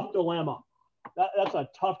a tough dilemma. That's a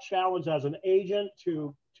tough challenge as an agent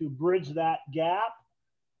to bridge that gap.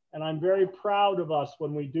 And I'm very proud of us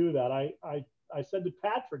when we do that. I said to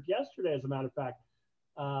Patrick yesterday, as a matter of fact,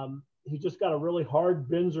 he just got a really hard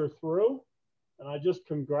binzer through, and I just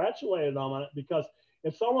congratulated him on it, because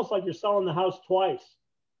it's almost like you're selling the house twice.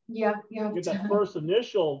 Yeah. You get that first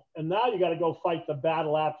initial, and now you got to go fight the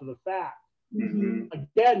battle after the fact.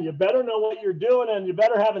 Again, you better know what you're doing, and you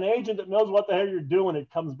better have an agent that knows what the hell you're doing.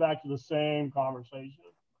 It comes back to the same conversation.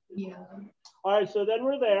 Yeah. All right, so then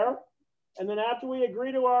we're there. And then after we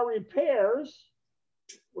agree to our repairs,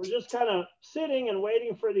 we're just kind of sitting and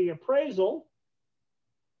waiting for the appraisal.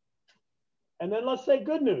 And then let's say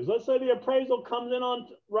good news. Let's say the appraisal comes in on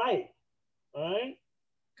right, all right?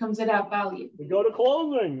 Comes in at value. We go to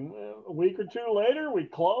closing. A week or two later, we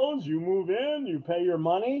close, you move in, you pay your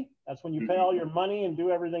money. That's when you pay all your money and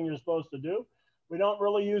do everything you're supposed to do. We don't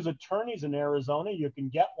really use attorneys in Arizona. You can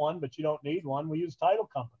get one, but you don't need one. We use title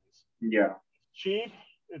companies. Yeah. Cheap,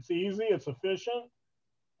 it's easy, it's efficient.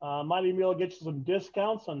 Might even be able to get you some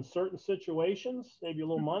discounts on certain situations, save you a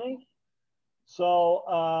little money.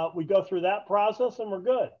 So we go through that process and we're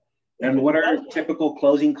good. And what are typical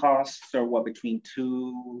closing costs, or what, between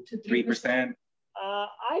 2 to 3%?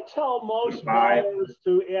 I tell most buyers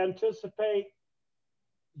to anticipate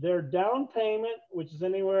their down payment, which is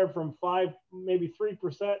anywhere from 5, maybe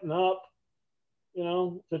 3% and up, you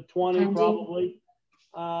know, to 20 probably.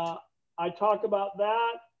 I talk about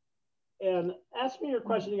that. And ask me your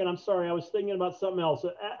question again. I'm sorry, I was thinking about something else.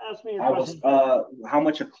 Ask me your question. How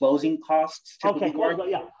much are closing costs typically work?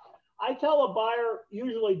 Yeah. I tell a buyer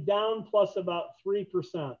usually down plus about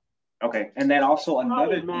 3%. Okay, and then also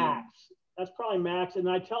another max. That's probably max. And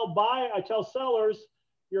I tell sellers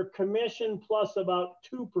your commission plus about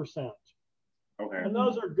 2%. Okay. And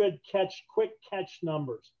those are good quick catch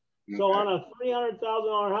numbers. Okay. So on a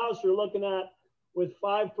 $300,000 house, you're looking at, with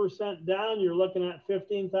 5% down, you're looking at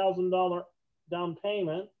 $15,000 down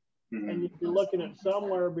payment, and you're looking at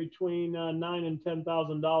somewhere between $9,000 and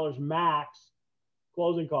 $10,000 max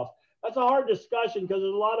closing costs. That's a hard discussion because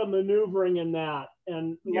there's a lot of maneuvering in that,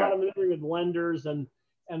 and a lot of maneuvering with lenders, and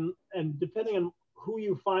depending on who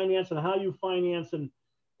you finance and how you finance, and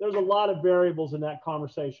there's a lot of variables in that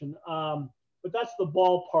conversation. But that's the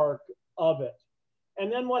ballpark of it.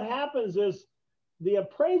 And then what happens is the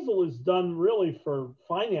appraisal is done really for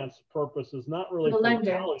finance purposes, not really for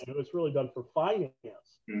value. It's really done for finance.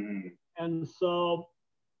 And so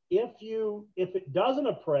if it doesn't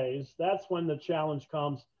appraise, that's when the challenge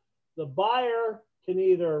comes. The buyer can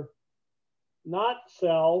either not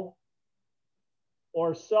sell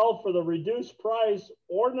or sell for the reduced price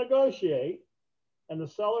or negotiate, and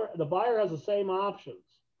the buyer has the same options.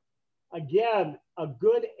 again, a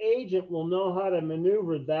good agent will know how to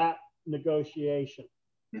maneuver that negotiation.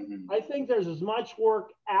 I think there's as much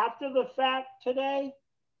work after the fact today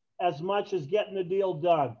as much as getting the deal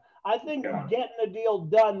done. I think getting the deal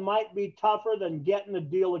done might be tougher than getting the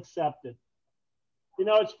deal accepted. You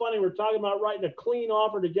know, it's funny, we're talking about writing a clean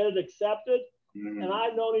offer to get it accepted, and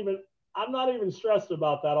I'm not even stressed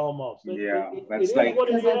about that almost. It is what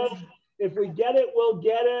it is. If we get it, we'll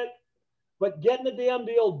get it. But getting the damn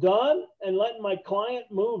deal done and letting my client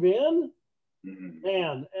move in,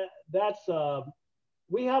 man, that's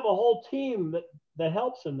we have a whole team that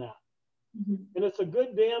helps in that. And it's a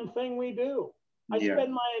good damn thing we do. I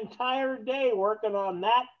spend my entire day working on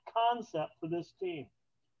that concept for this team,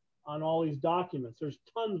 on all these documents. There's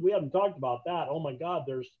tons. We haven't talked about that. Oh my God,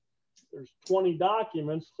 there's 20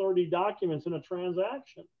 documents, 30 documents in a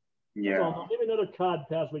transaction. So maybe another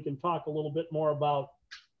podcast we can talk a little bit more about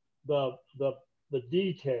the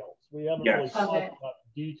details. We haven't really talked about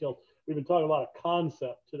details. We've been talking about a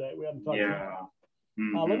concept today. We haven't talked about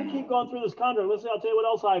let me keep going through this contract. Let's see, I'll tell you what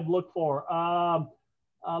else I've looked for.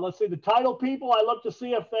 Let's see, the title people, I look to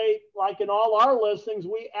see if they, like in all our listings,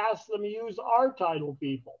 we ask them to use our title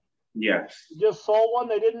people. Yes. Just sold one,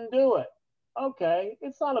 they didn't do it. Okay,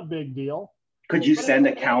 it's not a big deal. Could you send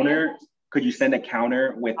a counter? Could you send a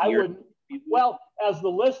counter with your? Well, as the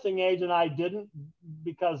listing agent, I didn't,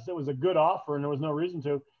 because it was a good offer and there was no reason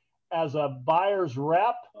to. As a buyer's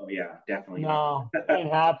rep, oh yeah, definitely. No,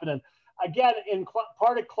 ain't happening. Again,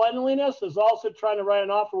 part of cleanliness is also trying to write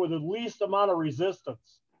an offer with the least amount of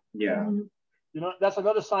resistance. Yeah. You know, that's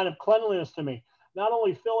another sign of cleanliness to me. Not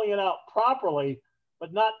only filling it out properly,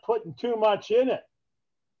 but not putting too much in it.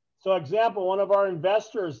 So example, one of our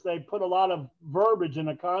investors, they put a lot of verbiage in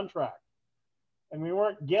a contract and we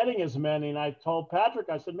weren't getting as many. And I told Patrick,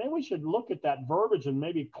 I said, maybe we should look at that verbiage and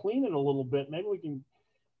maybe clean it a little bit. Maybe we can,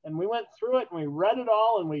 and we went through it and we read it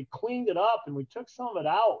all and we cleaned it up and we took some of it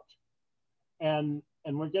out. And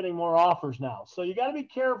we're getting more offers now. So you got to be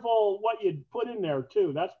careful what you put in there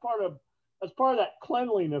too. That's part of that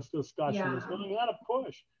cleanliness discussion. Is you got to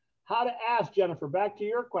push. How to ask, Jennifer, back to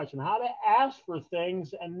your question, how to ask for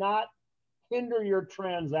things and not hinder your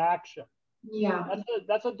transaction. Yeah.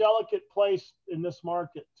 That's a delicate place in this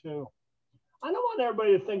market too. I don't want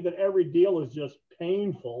everybody to think that every deal is just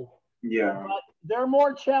painful. Yeah. But they're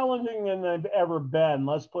more challenging than they've ever been.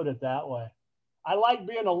 Let's put it that way. I like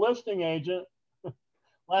being a listing agent.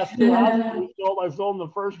 Last 2 houses I sold them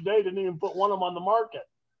the first day, didn't even put one of them on the market.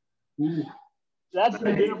 That's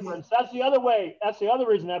the difference. That's the other way. That's the other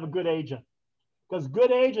reason I have a good agent, because good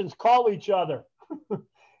agents call each other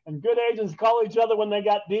and good agents call each other when they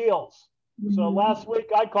got deals. So last week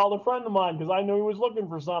I called a friend of mine because I knew he was looking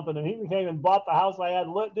for something, and he came and bought the house I had,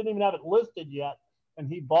 didn't even have it listed yet, and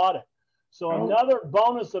he bought it. So another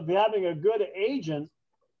bonus of having a good agent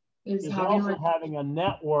is also having a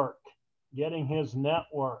network, getting his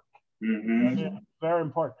network. Very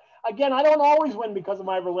important. Again, I don't always win because of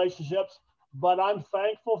my relationships, but I'm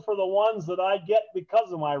thankful for the ones that I get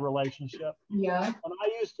because of my relationship. Yeah. When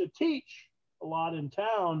I used to teach a lot in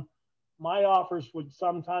town, my offers would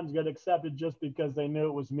sometimes get accepted just because they knew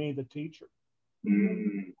it was me, the teacher. They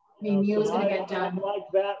knew it was going to get done. I like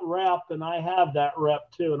that rep, and I have that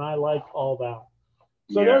rep too, and I like all that.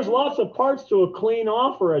 So there's lots of parts to a clean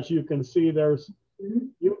offer, as you can see. There's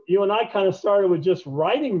you and I kind of started with just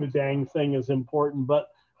writing the dang thing is important, but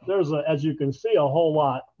there's as you can see, a whole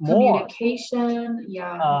lot more. Communication,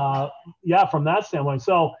 from that standpoint.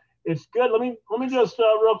 So it's good. Let me just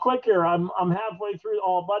real quick here. I'm halfway through.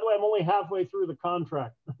 Oh, by the way, I'm only halfway through the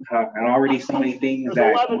contract. And already so many things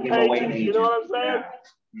there's that 11 pages. You know what I'm saying?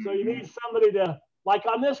 Yeah. So you need somebody to, like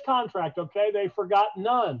on this contract. Okay, they forgot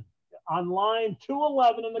none. On line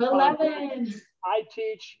 211 in the contract, I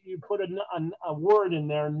teach you put a word in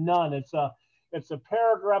there, none. It's a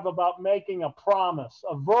paragraph about making a promise,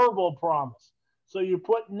 a verbal promise. So you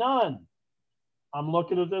put none. I'm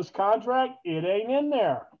looking at this contract, it ain't in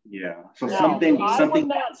there. Yeah. So now, something I would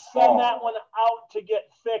not send that one out to get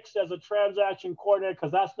fixed as a transaction coordinator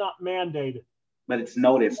because that's not mandated. But it's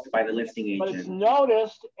noticed by the listing agent. But it's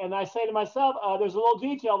noticed, and I say to myself, there's a little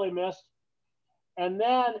detail they missed. And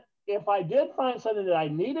then if I did find something that I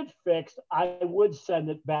needed fixed, I would send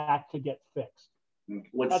it back to get fixed.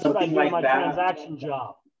 That's what I do in my transaction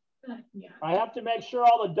job. Yeah. I have to make sure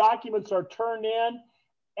all the documents are turned in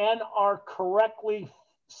and are correctly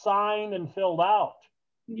signed and filled out.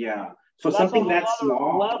 Yeah. So something that's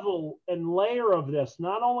small. Level and layer of this.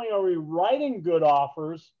 Not only are we writing good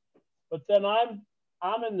offers, but then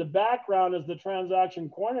I'm in the background as the transaction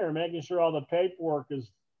coordinator, making sure all the paperwork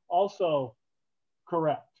is also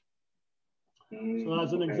correct. So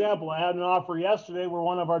as an example, I had an offer yesterday where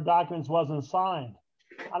one of our documents wasn't signed.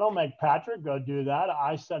 I don't make Patrick go do that.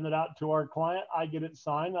 I send it out to our client. I get it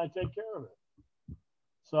signed. I take care of it.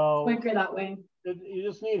 So quicker that way. You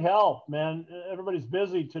just need help, man. Everybody's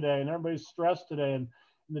busy today and everybody's stressed today, and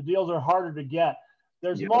the deals are harder to get.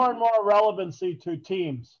 There's more and more relevancy to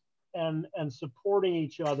teams and supporting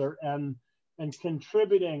each other and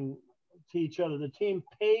contributing to each other. The team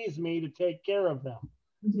pays me to take care of them.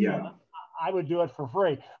 Yeah. I would do it for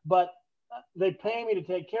free, but they pay me to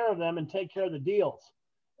take care of them and take care of the deals.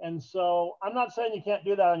 And so I'm not saying you can't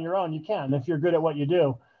do that on your own. You can if you're good at what you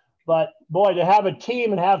do. But boy, to have a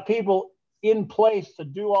team and have people in place to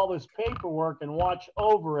do all this paperwork and watch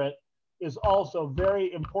over it is also a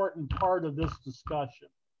very important part of this discussion.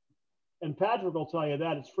 And Patrick will tell you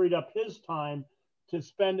that it's freed up his time to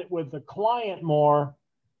spend it with the client more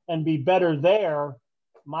and be better there.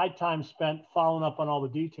 My time spent following up on all the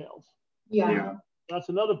details. Yeah. That's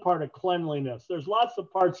another part of cleanliness. There's lots of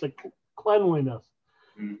parts of cleanliness.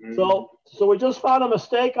 Mm-hmm. So we just found a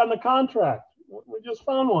mistake on the contract. We just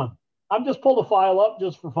found one. I've just pulled a file up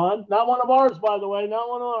just for fun. Not one of ours, by the way. Not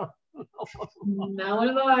one of ours. Not one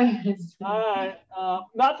of ours. All right.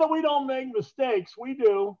 Not that we don't make mistakes. We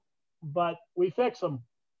do, but we fix them.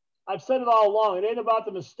 I've said it all along. It ain't about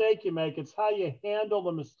the mistake you make. It's how you handle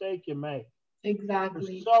the mistake you make. Exactly.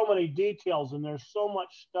 There's so many details and there's so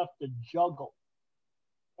much stuff to juggle.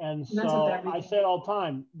 And so I say it all the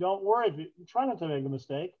time. Don't worry if you try not to make a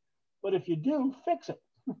mistake, but if you do, fix it.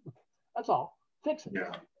 That's all. Fix it.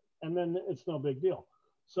 Yeah. And then it's no big deal.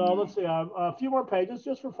 So let's see, a few more pages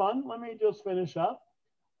just for fun. Let me just finish up.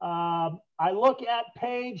 I look at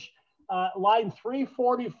page line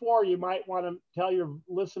 344. You might want to tell your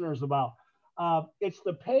listeners about. It's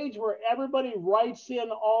the page where everybody writes in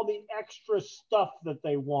all the extra stuff that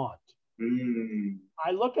they want.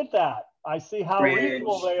 I look at that. I see how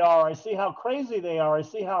reasonable they are. I see how crazy they are. I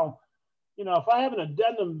see how, if I have an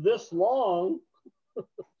addendum this long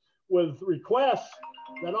with requests,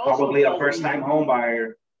 that also probably a first-time home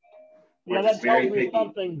buyer. Yeah, that tells me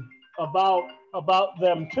something about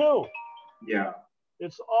them too. Yeah.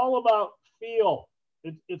 It's all about feel.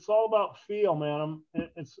 It's all about feel, man.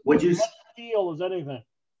 It's would you feel as anything.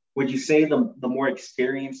 Would you say the more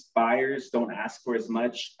experienced buyers don't ask for as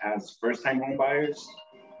much as first-time home buyers?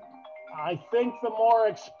 I think the more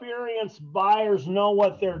experienced buyers know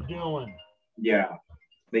what they're doing. Yeah,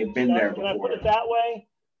 they've been there before. Can I put it that way?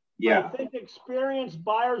 Yeah. I think experienced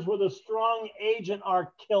buyers with a strong agent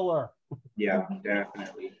are killer. Yeah,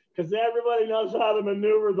 definitely. Because everybody knows how to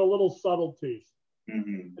maneuver the little subtleties.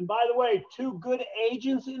 Mm-hmm. And by the way, two good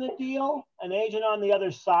agents in a deal, an agent on the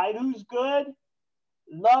other side who's good,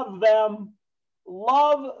 love them.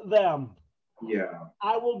 Love them. Yeah.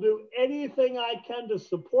 I will do anything I can to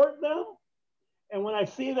support them. And when I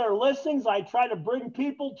see their listings, I try to bring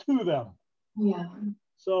people to them. Yeah.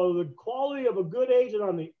 So the quality of a good agent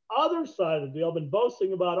on the other side of the deal, I've been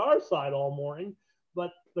boasting about our side all morning,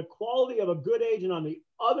 but the quality of a good agent on the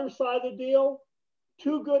other side of the deal,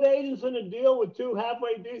 two good agents in a deal with two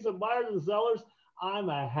halfway decent buyers and sellers, I'm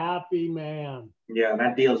a happy man. Yeah,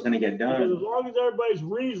 that deal's going to get done. Because as long as everybody's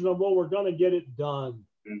reasonable, we're going to get it done.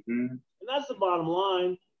 Mm-hmm. And that's the bottom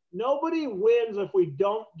line. Nobody wins if we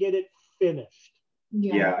don't get it finished.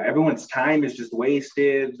 Yeah, everyone's time is just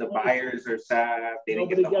wasted. The buyers are sad. They didn't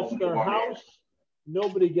get the home their house.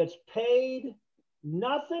 Nobody gets paid.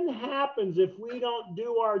 Nothing happens if we don't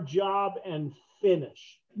do our job and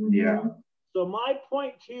finish. Yeah. So my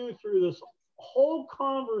point to you through this whole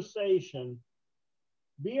conversation,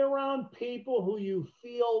 be around people who you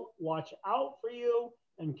feel watch out for you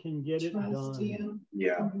and can get it done. You.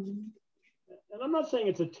 Yeah. Mm-hmm. And I'm not saying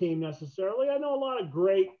it's a team necessarily. I know a lot of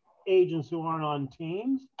great agents who aren't on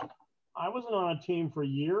teams. I wasn't on a team for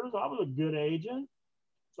years. I was a good agent.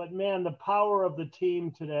 But man, the power of the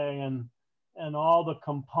team today and all the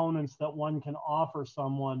components that one can offer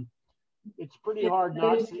someone, it's pretty hard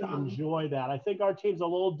not to enjoy that. I think our team's a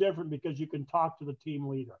little different because you can talk to the team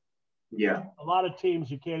leader. Yeah. A lot of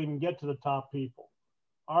teams, you can't even get to the top people.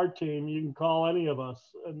 Our team, you can call any of us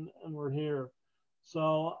and we're here.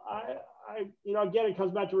 So again, it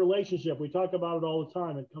comes back to relationship. We talk about it all the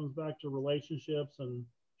time. It comes back to relationships and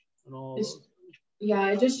all those. Yeah,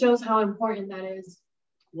 it just shows how important that is.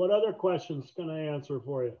 What other questions can I answer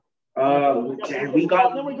for you? Then we go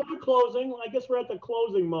to closing. I guess we're at the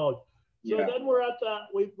closing mode. So then we're at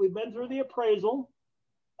we've been through the appraisal.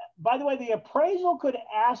 By the way, the appraisal could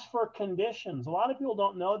ask for conditions. A lot of people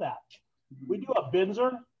don't know that. We do a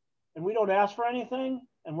BINSR and we don't ask for anything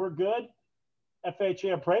and we're good.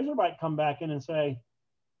 FHA appraiser might come back in and say,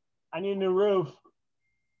 I need a new roof.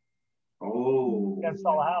 Oh. You got to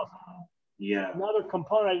sell a house. Yeah. Another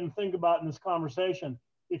component I didn't think about in this conversation,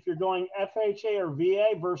 if you're going FHA or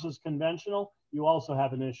VA versus conventional, you also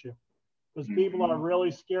have an issue because people are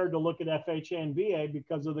really scared to look at FHA and VA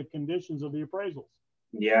because of the conditions of the appraisals.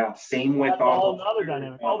 Yeah, same with all another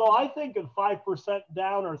dynamic. Although I think of 5%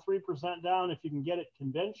 down or 3% down, if you can get it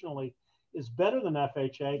conventionally, is better than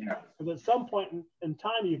FHA. Because at some point in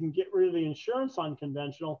time, you can get rid of the insurance on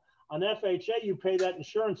conventional. On FHA, you pay that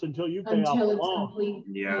insurance until you pay off the loan.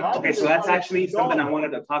 Yeah. Okay, so that's actually something I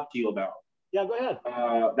wanted to talk to you about. Yeah, go ahead.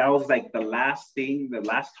 That was like the last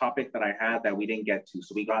topic that I had that we didn't get to.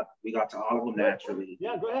 So we got to all of them naturally.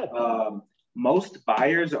 Yeah, go ahead. Most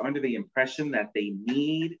buyers are under the impression that they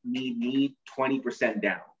need 20%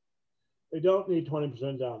 down. They don't need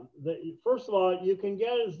 20% down. First of all, you can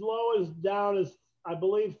get as low as down as, I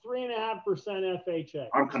believe, 3.5% FHA.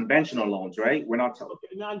 On conventional loans, right? We're not talking.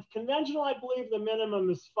 Okay, now, conventional, I believe the minimum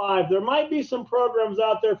is 5. There might be some programs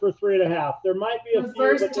out there for 3.5. There might be a few.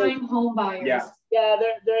 First-time home buyers. Yeah,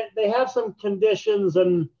 they have some conditions.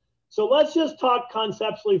 And so let's just talk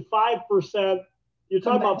conceptually 5%. You're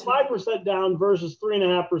talking about 5% down versus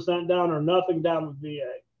 3.5% down or nothing down with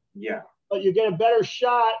VA. Yeah. But you get a better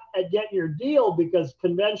shot at getting your deal because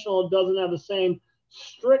conventional doesn't have the same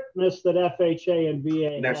strictness that FHA and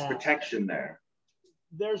VA There's have. protection there.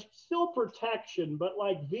 There's still protection, but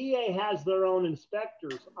like VA has their own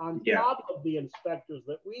inspectors on top of the inspectors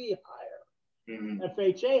that we hire.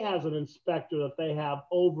 FHA has an inspector that they have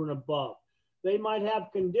over and above. They might have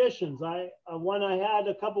conditions. One I had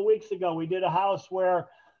a couple weeks ago, we did a house where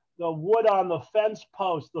the wood on the fence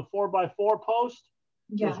post, the 4x4 post,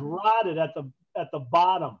 was rotted at the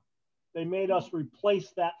bottom. They made us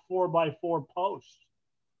replace that 4x4 post.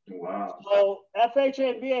 Wow. So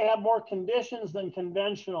FHA and VA have more conditions than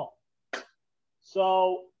conventional.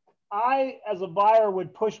 So I, as a buyer,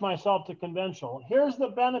 would push myself to conventional. Here's the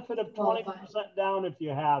benefit of 20% down if you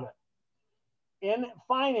have it. In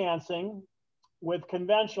financing with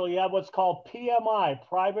conventional, you have what's called PMI,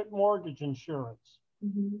 private mortgage insurance.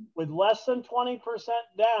 With less than 20%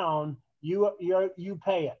 down, you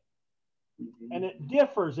pay it. And it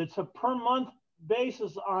differs. It's a per month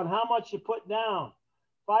basis on how much you put down.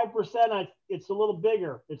 5%, it's a little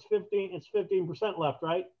bigger. It's 15% left,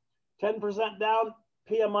 right? 10% down,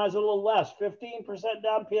 PMI is a little less. 15%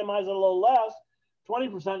 down, PMI is a little less.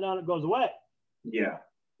 20% down, it goes away. Yeah.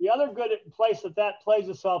 The other good place that plays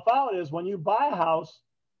itself out is when you buy a house,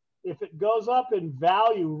 if it goes up in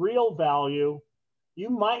value, real value, you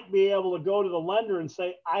might be able to go to the lender and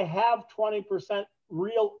say, I have 20%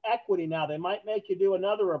 real equity now. They might make you do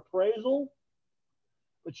another appraisal,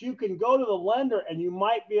 but you can go to the lender and you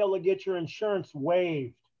might be able to get your insurance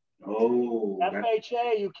waived. Oh.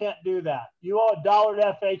 FHA, you can't do that. You owe $1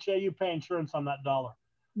 to FHA, you pay insurance on that $1.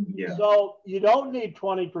 Yeah. So you don't need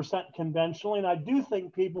 20% conventionally. And I do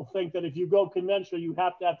think people think that if you go conventional, you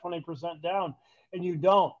have to have 20% down, and you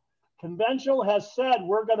don't. Conventional has said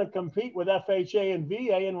we're going to compete with FHA and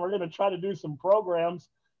VA, and we're going to try to do some programs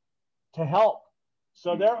to help.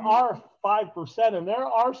 So there are 5%, and there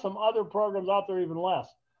are some other programs out there even less.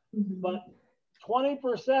 But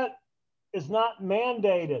 20% is not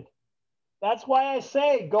mandated. That's why I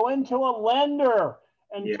say go into a lender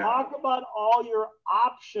and talk about all your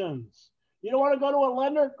options. You don't want to go to a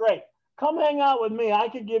lender? Great. Come hang out with me. I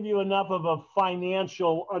could give you enough of a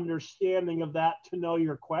financial understanding of that to know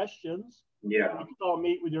your questions. Yeah. You can all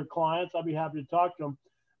meet with your clients. I'd be happy to talk to them.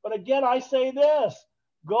 But again, I say this,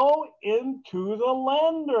 go into the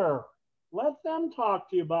lender. Let them talk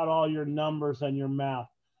to you about all your numbers and your math.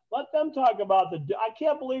 Let them talk about I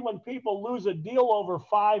can't believe when people lose a deal over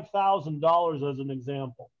 $5,000 as an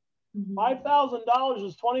example. $5,000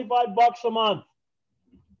 is $25 a month.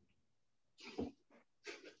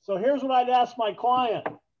 So here's what I'd ask my client.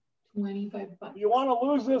 $25. You want to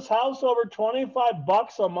lose this house over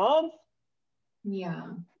 $25 a month?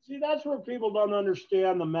 Yeah. See, that's where people don't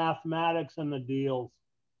understand the mathematics and the deals.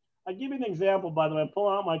 I'll give you an example, by the way. I'm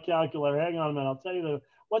pulling out my calculator. Hang on a minute. I'll tell you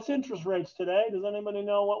what's interest rates today. Does anybody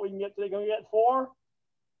know what we can get today? Can we get 4?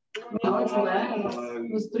 No, it's less.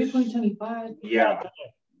 It was 3.25. Yeah.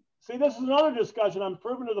 See, this is another discussion I'm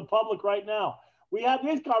proving to the public right now. We have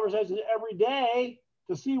these conversations every day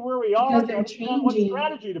to see where we are and what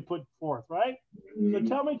strategy to put forth, right? So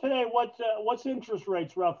tell me today, what's interest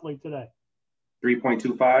rates roughly today?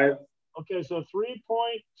 3.25. Okay, so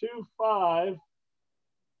 3.25.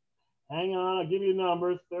 Hang on, I'll give you a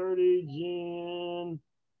number. 30 Jan.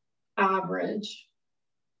 Average.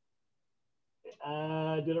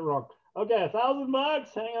 I did it wrong. Okay,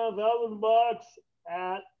 $1,000. Hang on, $1,000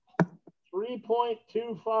 at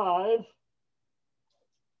 3.25.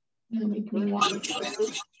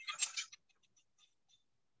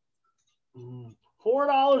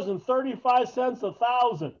 $4.35 a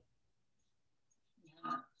thousand.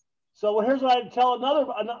 So here's what I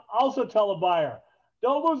also tell a buyer: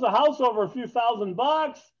 don't lose the house over a few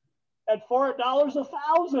 $1,000 at $4 a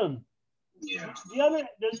thousand. Yeah.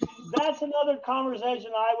 That's another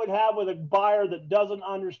conversation I would have with a buyer that doesn't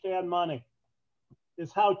understand money,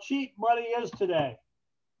 is how cheap money is today.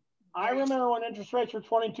 I remember when interest rates were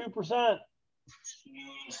 22%.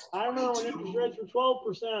 I remember when interest rates were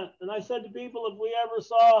 12%. And I said to people, if we ever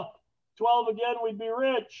saw 12 again, we'd be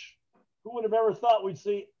rich. Who would have ever thought we'd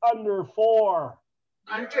see under 4?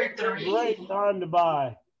 Under 3. Great time to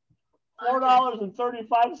buy.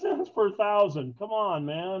 $4.35 per thousand. Come on,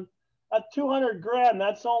 man. At 200 grand,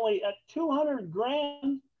 that's only at 200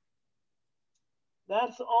 grand.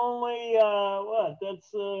 That's only what?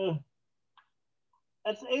 That's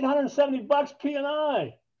 $870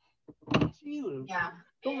 P&I. Jesus. Yeah.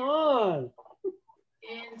 Come on.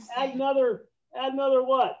 Insane. Add another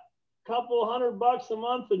what? Couple $100 a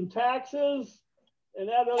month in taxes, and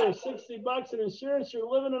add another $60 in insurance. You're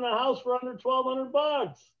living in a house for under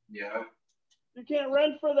 $1,200. Yeah. You can't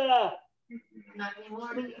rent for that. Not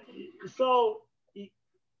anymore. So,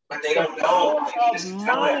 but they don't know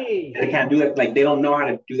money. They can't do it. Like, they don't know how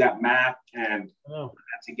to do that math and put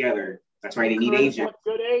that together. That's why they need agents. What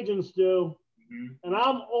good agents do. Mm-hmm. And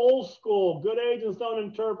I'm old school. Good agents don't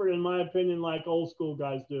interpret, in my opinion, like old school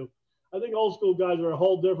guys do. I think old school guys are a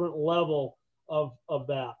whole different level of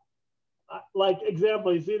that. Like,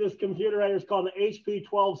 example, you see this computer right here is called an HP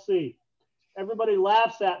 12C. Everybody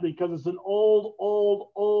laughs at me because it's an old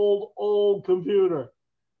computer.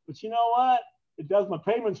 But you know what? It does my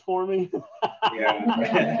payments for me.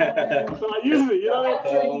 Yeah. So I use it.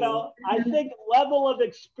 You know, I think level of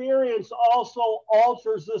experience also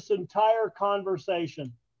alters this entire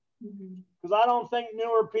conversation. Because I don't think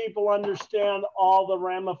newer people understand all the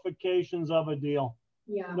ramifications of a deal.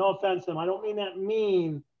 Yeah. No offense to them. I don't mean that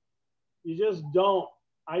mean. You just don't.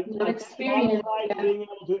 I experience being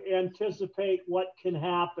able to anticipate what can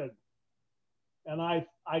happen. And I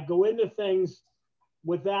go into things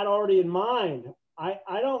with that already in mind.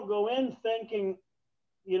 I don't go in thinking,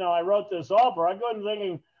 you know, I wrote this offer. I go in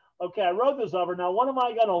thinking, okay, I wrote this offer. Now, what am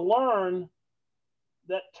I going to learn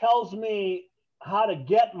that tells me how to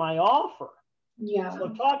get my offer? Yeah. So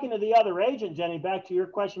talking to the other agent, Jenny, back to your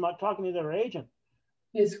question about talking to the other agent,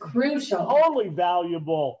 is crucial. Totally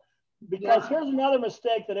valuable. Because here's another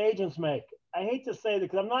mistake that agents make. I hate to say that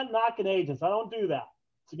because I'm not knocking agents. I don't do that.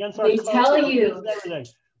 It's against our They tell you everything.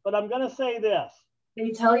 But I'm going to say this. They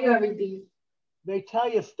tell you everything. They tell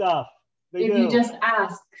you stuff. They if do. you just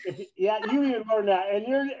ask. You even learn that, and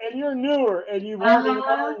you're newer, and you've already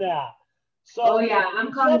learned that. So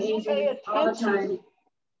I'm calling agents all the time.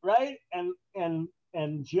 Right? And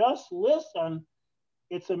just listen.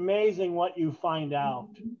 It's amazing what you find out.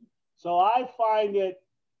 So I find it.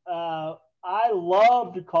 I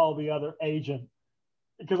love to call the other agent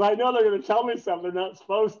because I know they're going to tell me something they're not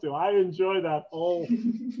supposed to. I enjoy that whole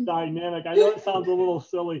dynamic. I know it sounds a little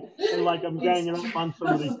silly and like I'm ganging up on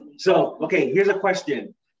somebody. So, okay, here's a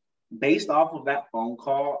question. Based off of that phone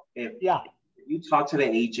call, if you talk to the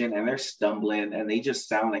agent and they're stumbling and they just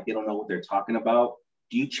sound like they don't know what they're talking about,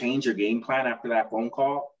 do you change your game plan after that phone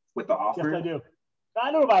call with the offer? Yes, I do. I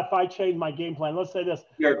don't know if I change my game plan. Let's say this.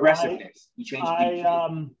 Your aggressiveness. You change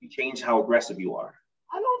how aggressive you are.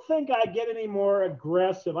 I don't think I get any more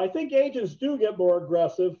aggressive. I think agents do get more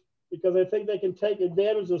aggressive because I think they can take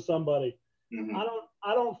advantage of somebody. Mm-hmm.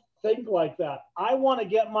 I don't think like that. I want to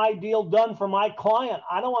get my deal done for my client.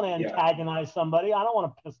 I don't want to antagonize somebody. I don't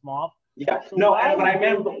want to piss them off. Yeah. So no,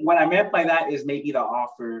 and what I meant by that is maybe the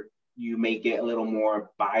offer you may get a little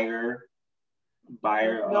more buyer.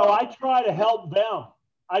 No, I try to help them.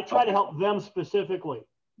 I try to help them specifically.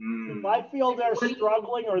 If I feel they're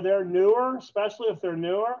struggling or they're newer, especially if they're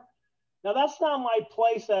newer, now that's not my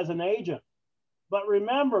place as an agent. But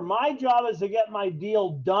remember, my job is to get my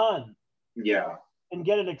deal done. Yeah. And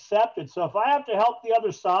get it accepted. So if I have to help the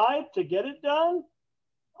other side to get it done,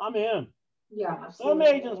 I'm in. Yeah. Absolutely.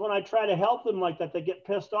 Some agents, when I try to help them like that, they get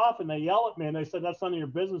pissed off and they yell at me and they say, "That's none of your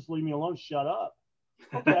business. Leave me alone. Shut up."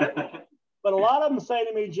 Okay. But a lot of them say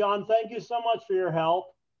to me, "John, thank you so much for your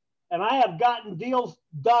help." And I have gotten deals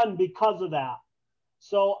done because of that.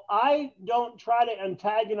 So I don't try to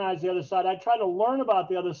antagonize the other side. I try to learn about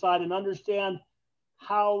the other side and understand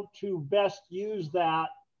how to best use that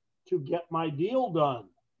to get my deal done.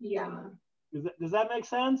 Yeah. Does that make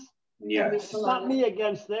sense? Yeah. It's not me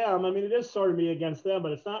against them. I mean, it is sort of me against them,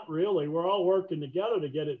 but it's not really. We're all working together to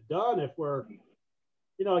get it done if we're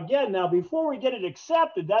you know, again, now before we get it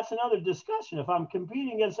accepted, that's another discussion. If I'm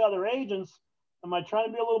competing against other agents, am I trying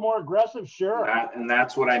to be a little more aggressive? Sure. And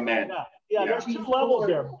that's what I meant. Yeah, there's two levels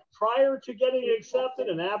there. Prior to getting it accepted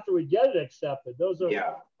and after we get it accepted. Those are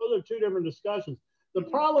two different discussions. The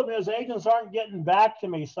problem is agents aren't getting back to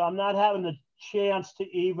me, so I'm not having the chance to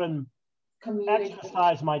even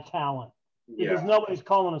exercise my talent because nobody's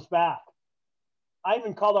calling us back. I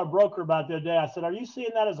even called our broker about the other day. I said, are you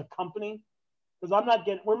seeing that as a company? Because I'm not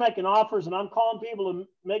getting, we're making offers and I'm calling people to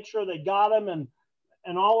make sure they got them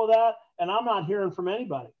and all of that. And I'm not hearing from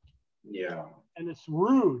anybody. Yeah. And it's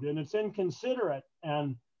rude and it's inconsiderate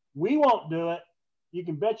and we won't do it. You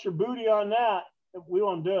can bet your booty on that. We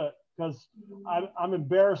won't do it because I'm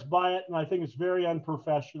embarrassed by it. And I think it's very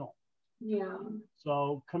unprofessional. Yeah.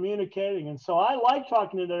 So communicating. And so I like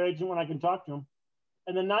talking to their agent when I can talk to them.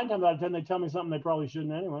 And then 9 times out of 10, they tell me something they probably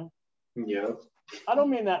shouldn't anyway. Yeah. I don't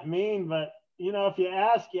mean that mean, but you know, if you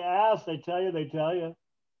ask, they tell you.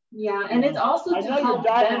 Yeah, and it's also I know you're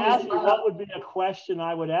dying to ask me what would be a question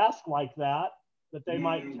I would ask like that they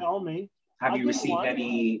might tell me. Have you received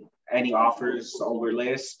any offers over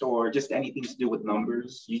list or just anything to do with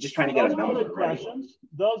numbers? You're just trying to get a number, right? Questions.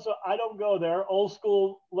 Those I don't go there. Old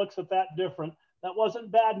school looks at that different. That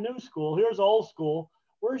wasn't bad new school. Here's old school.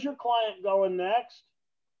 Where's your client going next?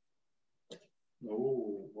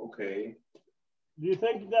 Oh, okay. Do you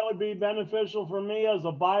think that would be beneficial for me as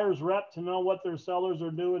a buyer's rep to know what their sellers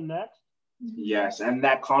are doing next? Yes, and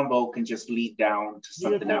that convo can just lead down to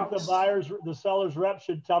something else. Do you think the seller's rep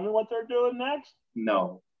should tell me what they're doing next?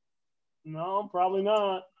 No. No, probably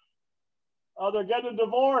not. Oh, they're getting a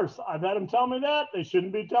divorce. I've had them tell me that. They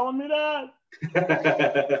shouldn't be telling me that.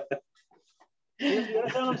 You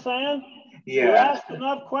understand what I'm saying? Yeah. You ask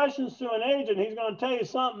enough questions to an agent, he's going to tell you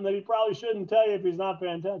something that he probably shouldn't tell you if he's not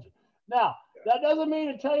paying attention. Now, that doesn't mean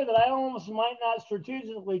to tell you that I almost might not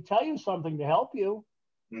strategically tell you something to help you.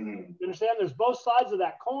 You understand? There's both sides of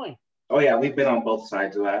that coin. Oh, yeah, we've been on both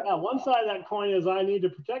sides of that. Yeah, one side of that coin is I need to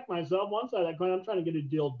protect myself. One side of that coin, I'm trying to get a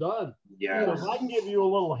deal done. Yeah. So if I can give you a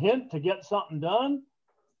little hint to get something done,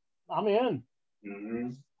 I'm in.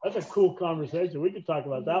 That's a cool conversation. We could talk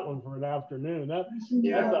about that one for an afternoon.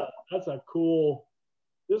 That's a cool,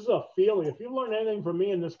 this is a feeling. If you learn anything from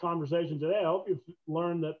me in this conversation today, I hope you've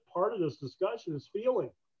learned that part of this discussion is feeling.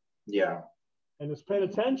 Yeah. And it's paying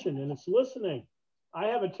attention and it's listening. I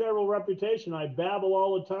have a terrible reputation. I babble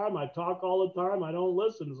all the time. I talk all the time. I don't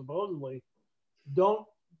listen, supposedly. Don't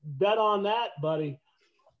bet on that, buddy.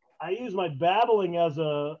 I use my babbling as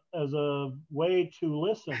a way to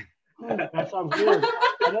listen. That sounds weird.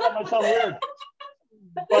 I know that might sound weird.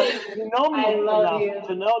 But you know me enough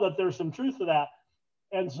to know that there's some truth to that.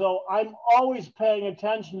 And so I'm always paying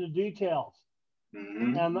attention to details.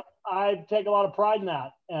 And I take a lot of pride in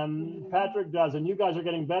that. And Patrick does. And you guys are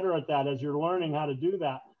getting better at that as you're learning how to do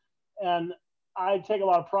that. And I take a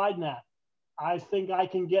lot of pride in that. I think I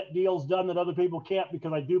can get deals done that other people can't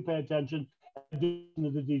because I do pay attention to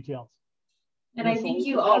the details. And I think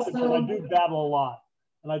you also... I do babble a lot.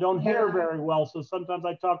 And I don't hear very well. So sometimes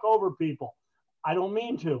I talk over people. I don't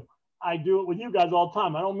mean to. I do it with you guys all the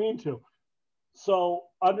time. I don't mean to. So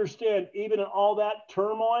understand, even in all that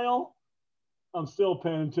turmoil, I'm still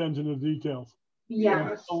paying attention to the details.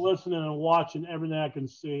 Yeah. I'm still listening and watching everything I can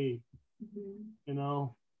see. You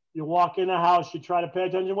know, you walk in a house, you try to pay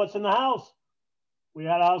attention to what's in the house. We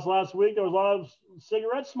had a house last week. There was a lot of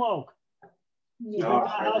cigarette smoke. You think that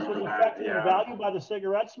house was affected in value by the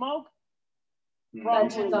cigarette smoke?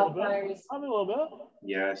 Probably a little bit. Probably a little bit.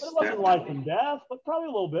 Yes. But it wasn't life and death, but probably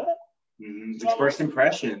a little bit. It's first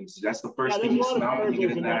impressions. That's the first thing you smell when you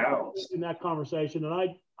get in that house. In that conversation, and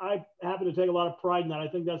I happen to take a lot of pride in that. I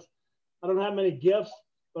think I don't have many gifts,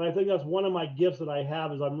 but I think that's one of my gifts that I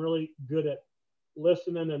have is I'm really good at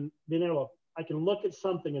listening and being able to, I can look at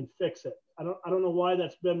something and fix it. I don't know why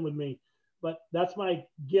that's been with me, but that's my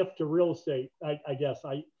gift to real estate. I guess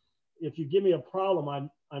if you give me a problem,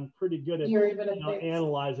 I'm pretty good at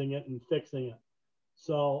analyzing it and fixing it.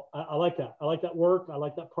 So I like that. I like that work. I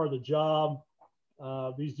like that part of the job.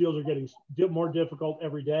 These deals are getting more difficult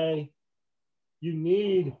every day. You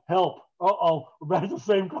need help. We're back to the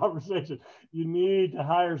same conversation. You need to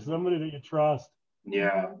hire somebody that you trust.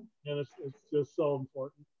 Yeah. And it's just so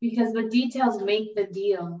important. Because the details make the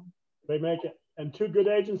deal. They make it. And two good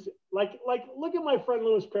agents, like look at my friend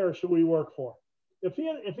Lewis Parrish, who we work for. If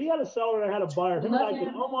he had a seller and I had a buyer, him and I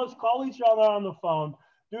could almost call each other on the phone,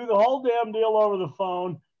 do the whole damn deal over the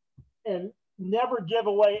phone, and never give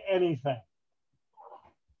away anything.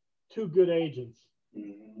 Two good agents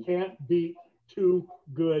can't beat two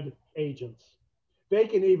good agents. They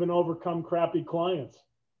can even overcome crappy clients.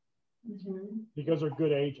 because they're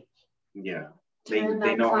good agents. Yeah. They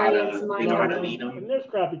know how to lead them. And there's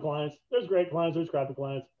crappy clients. There's great clients. There's crappy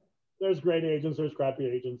clients. There's great agents. There's crappy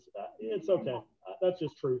agents. It's okay. That's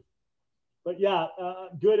just truth. But yeah,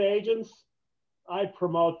 good agents. I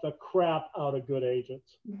promote the crap out of good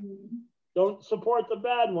agents. Don't support the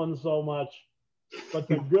bad ones so much, but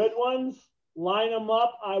the good ones, line them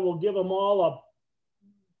up. I will give them all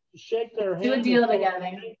a shake their hand. Do a deal together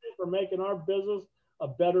for making our business a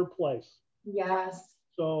better place. Yes.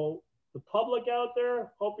 So the public out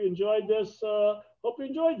there, hope you enjoyed this. Hope you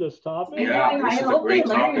enjoyed this topic. Yeah, this is a great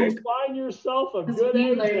topic. Find yourself a good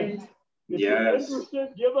agent. If you're interested,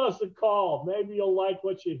 give us a call. Maybe you'll like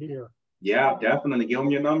what you hear. Yeah, definitely. Give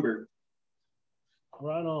them your number.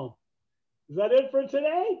 Right on. Is that it for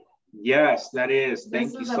today? Yes, that is.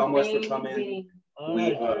 Thank you so much for coming.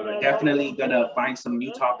 We are definitely gonna find some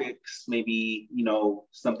new topics, maybe, you know,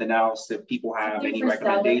 something else. If people have any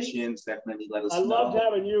recommendations, definitely let us know. I loved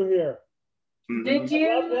having you here. Did you?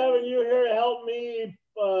 I loved having you here to help me.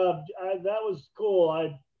 That was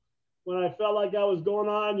cool. When I felt like I was going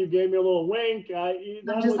on, you gave me a little wink.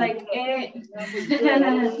 I'm just like, eh. I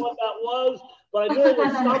don't know what that was, but I knew it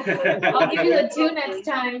was something. I'll give you the 2 next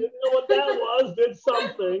time. Didn't know what that was, did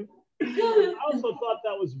something. I also thought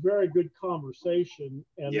that was very good conversation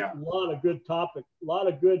and a lot of good topic, a lot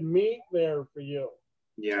of good meat there for you.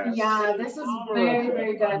 Yeah. Yeah, this is very,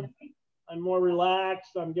 very good. I'm more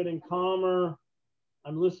relaxed. I'm getting calmer.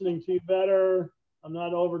 I'm listening to you better. I'm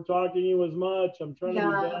not over talking you as much. I'm trying to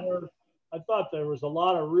be better. I thought there was a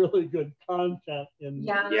lot of really good content in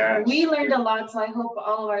there. Yeah, we learned a lot, so I hope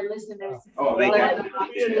all of our listeners. They got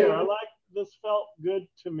I like this. Felt good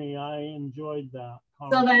to me. I enjoyed that.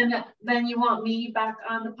 So then you want me back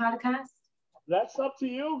on the podcast? That's up to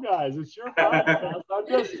you guys. It's your podcast. I'm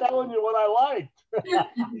just telling you what I liked.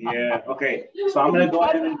 Yeah. Okay. So I'm gonna go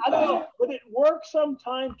ahead and. I don't know. Would it work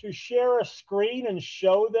sometime to share a screen and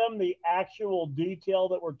show them the actual detail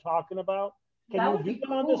that we're talking about? Can you do that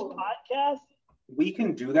on this podcast? We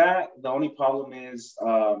can do that. The only problem is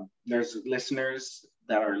there's listeners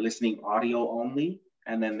that are listening audio only.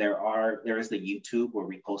 And then there is the YouTube where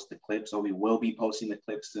we post the clips. So we will be posting the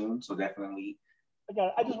clips soon. So definitely.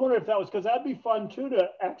 I just wonder if that was, because that'd be fun too to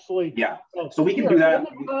actually. Yeah. So we can do that.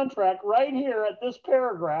 In the contract right here at this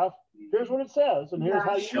paragraph. Here's what it says, and here's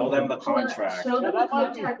how you show them the contract. That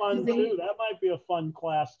might be fun too. That might be a fun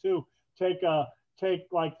class too. Take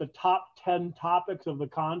like the top 10 topics of the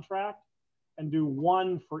contract and do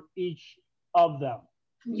one for each of them.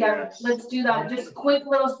 Yeah, let's do that. Just quick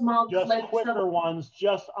little small clips. Just quicker ones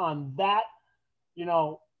just on that,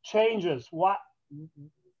 changes. What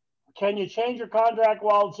can you change your contract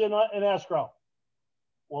while it's in escrow?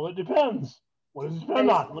 Well, it depends. What does it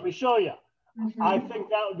depend on? Let me show you. I think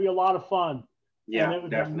that would be a lot of fun. Yeah, and it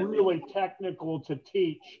would definitely. be really technical to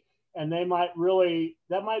teach. And that might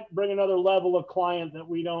bring another level of client that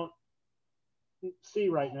we don't see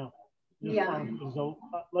right now. So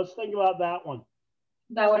let's think about that one.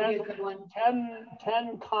 That would be a good one.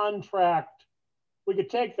 10 contract. We could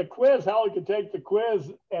take the quiz. Hell, we could take the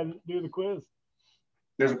quiz and do the quiz.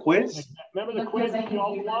 There's a quiz? Remember the quiz that you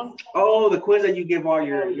all flung? Oh, the quiz that you give all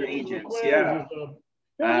your agents. Yeah.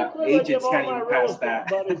 Agents can't even pass that.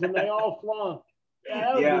 Buddies, and they all flunk.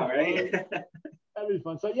 Yeah, right? That'd be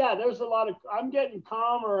fun. So yeah, there's a lot of, I'm getting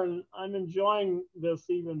calmer and I'm enjoying this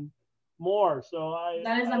even more. So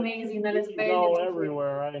that is amazing. That is very go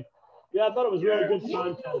everywhere. I thought it was really good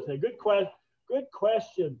content today. Good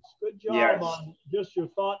questions. Good job on just your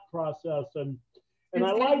thought process. And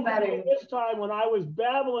I like this time when I was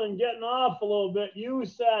babbling, getting off a little bit, you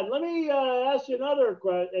said, let me ask you another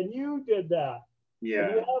question. And you did that.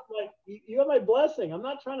 Yeah. You have my blessing. I'm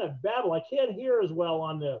not trying to babble. I can't hear as well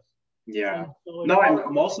on this. Yeah.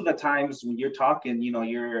 And most of the times when you're talking,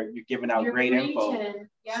 you're giving out great info.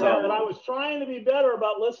 Yeah. And I was trying to be better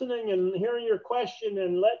about listening and hearing your question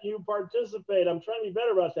and let you participate. I'm trying to be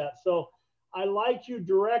better about that. So I liked you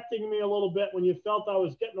directing me a little bit when you felt I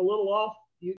was getting a little off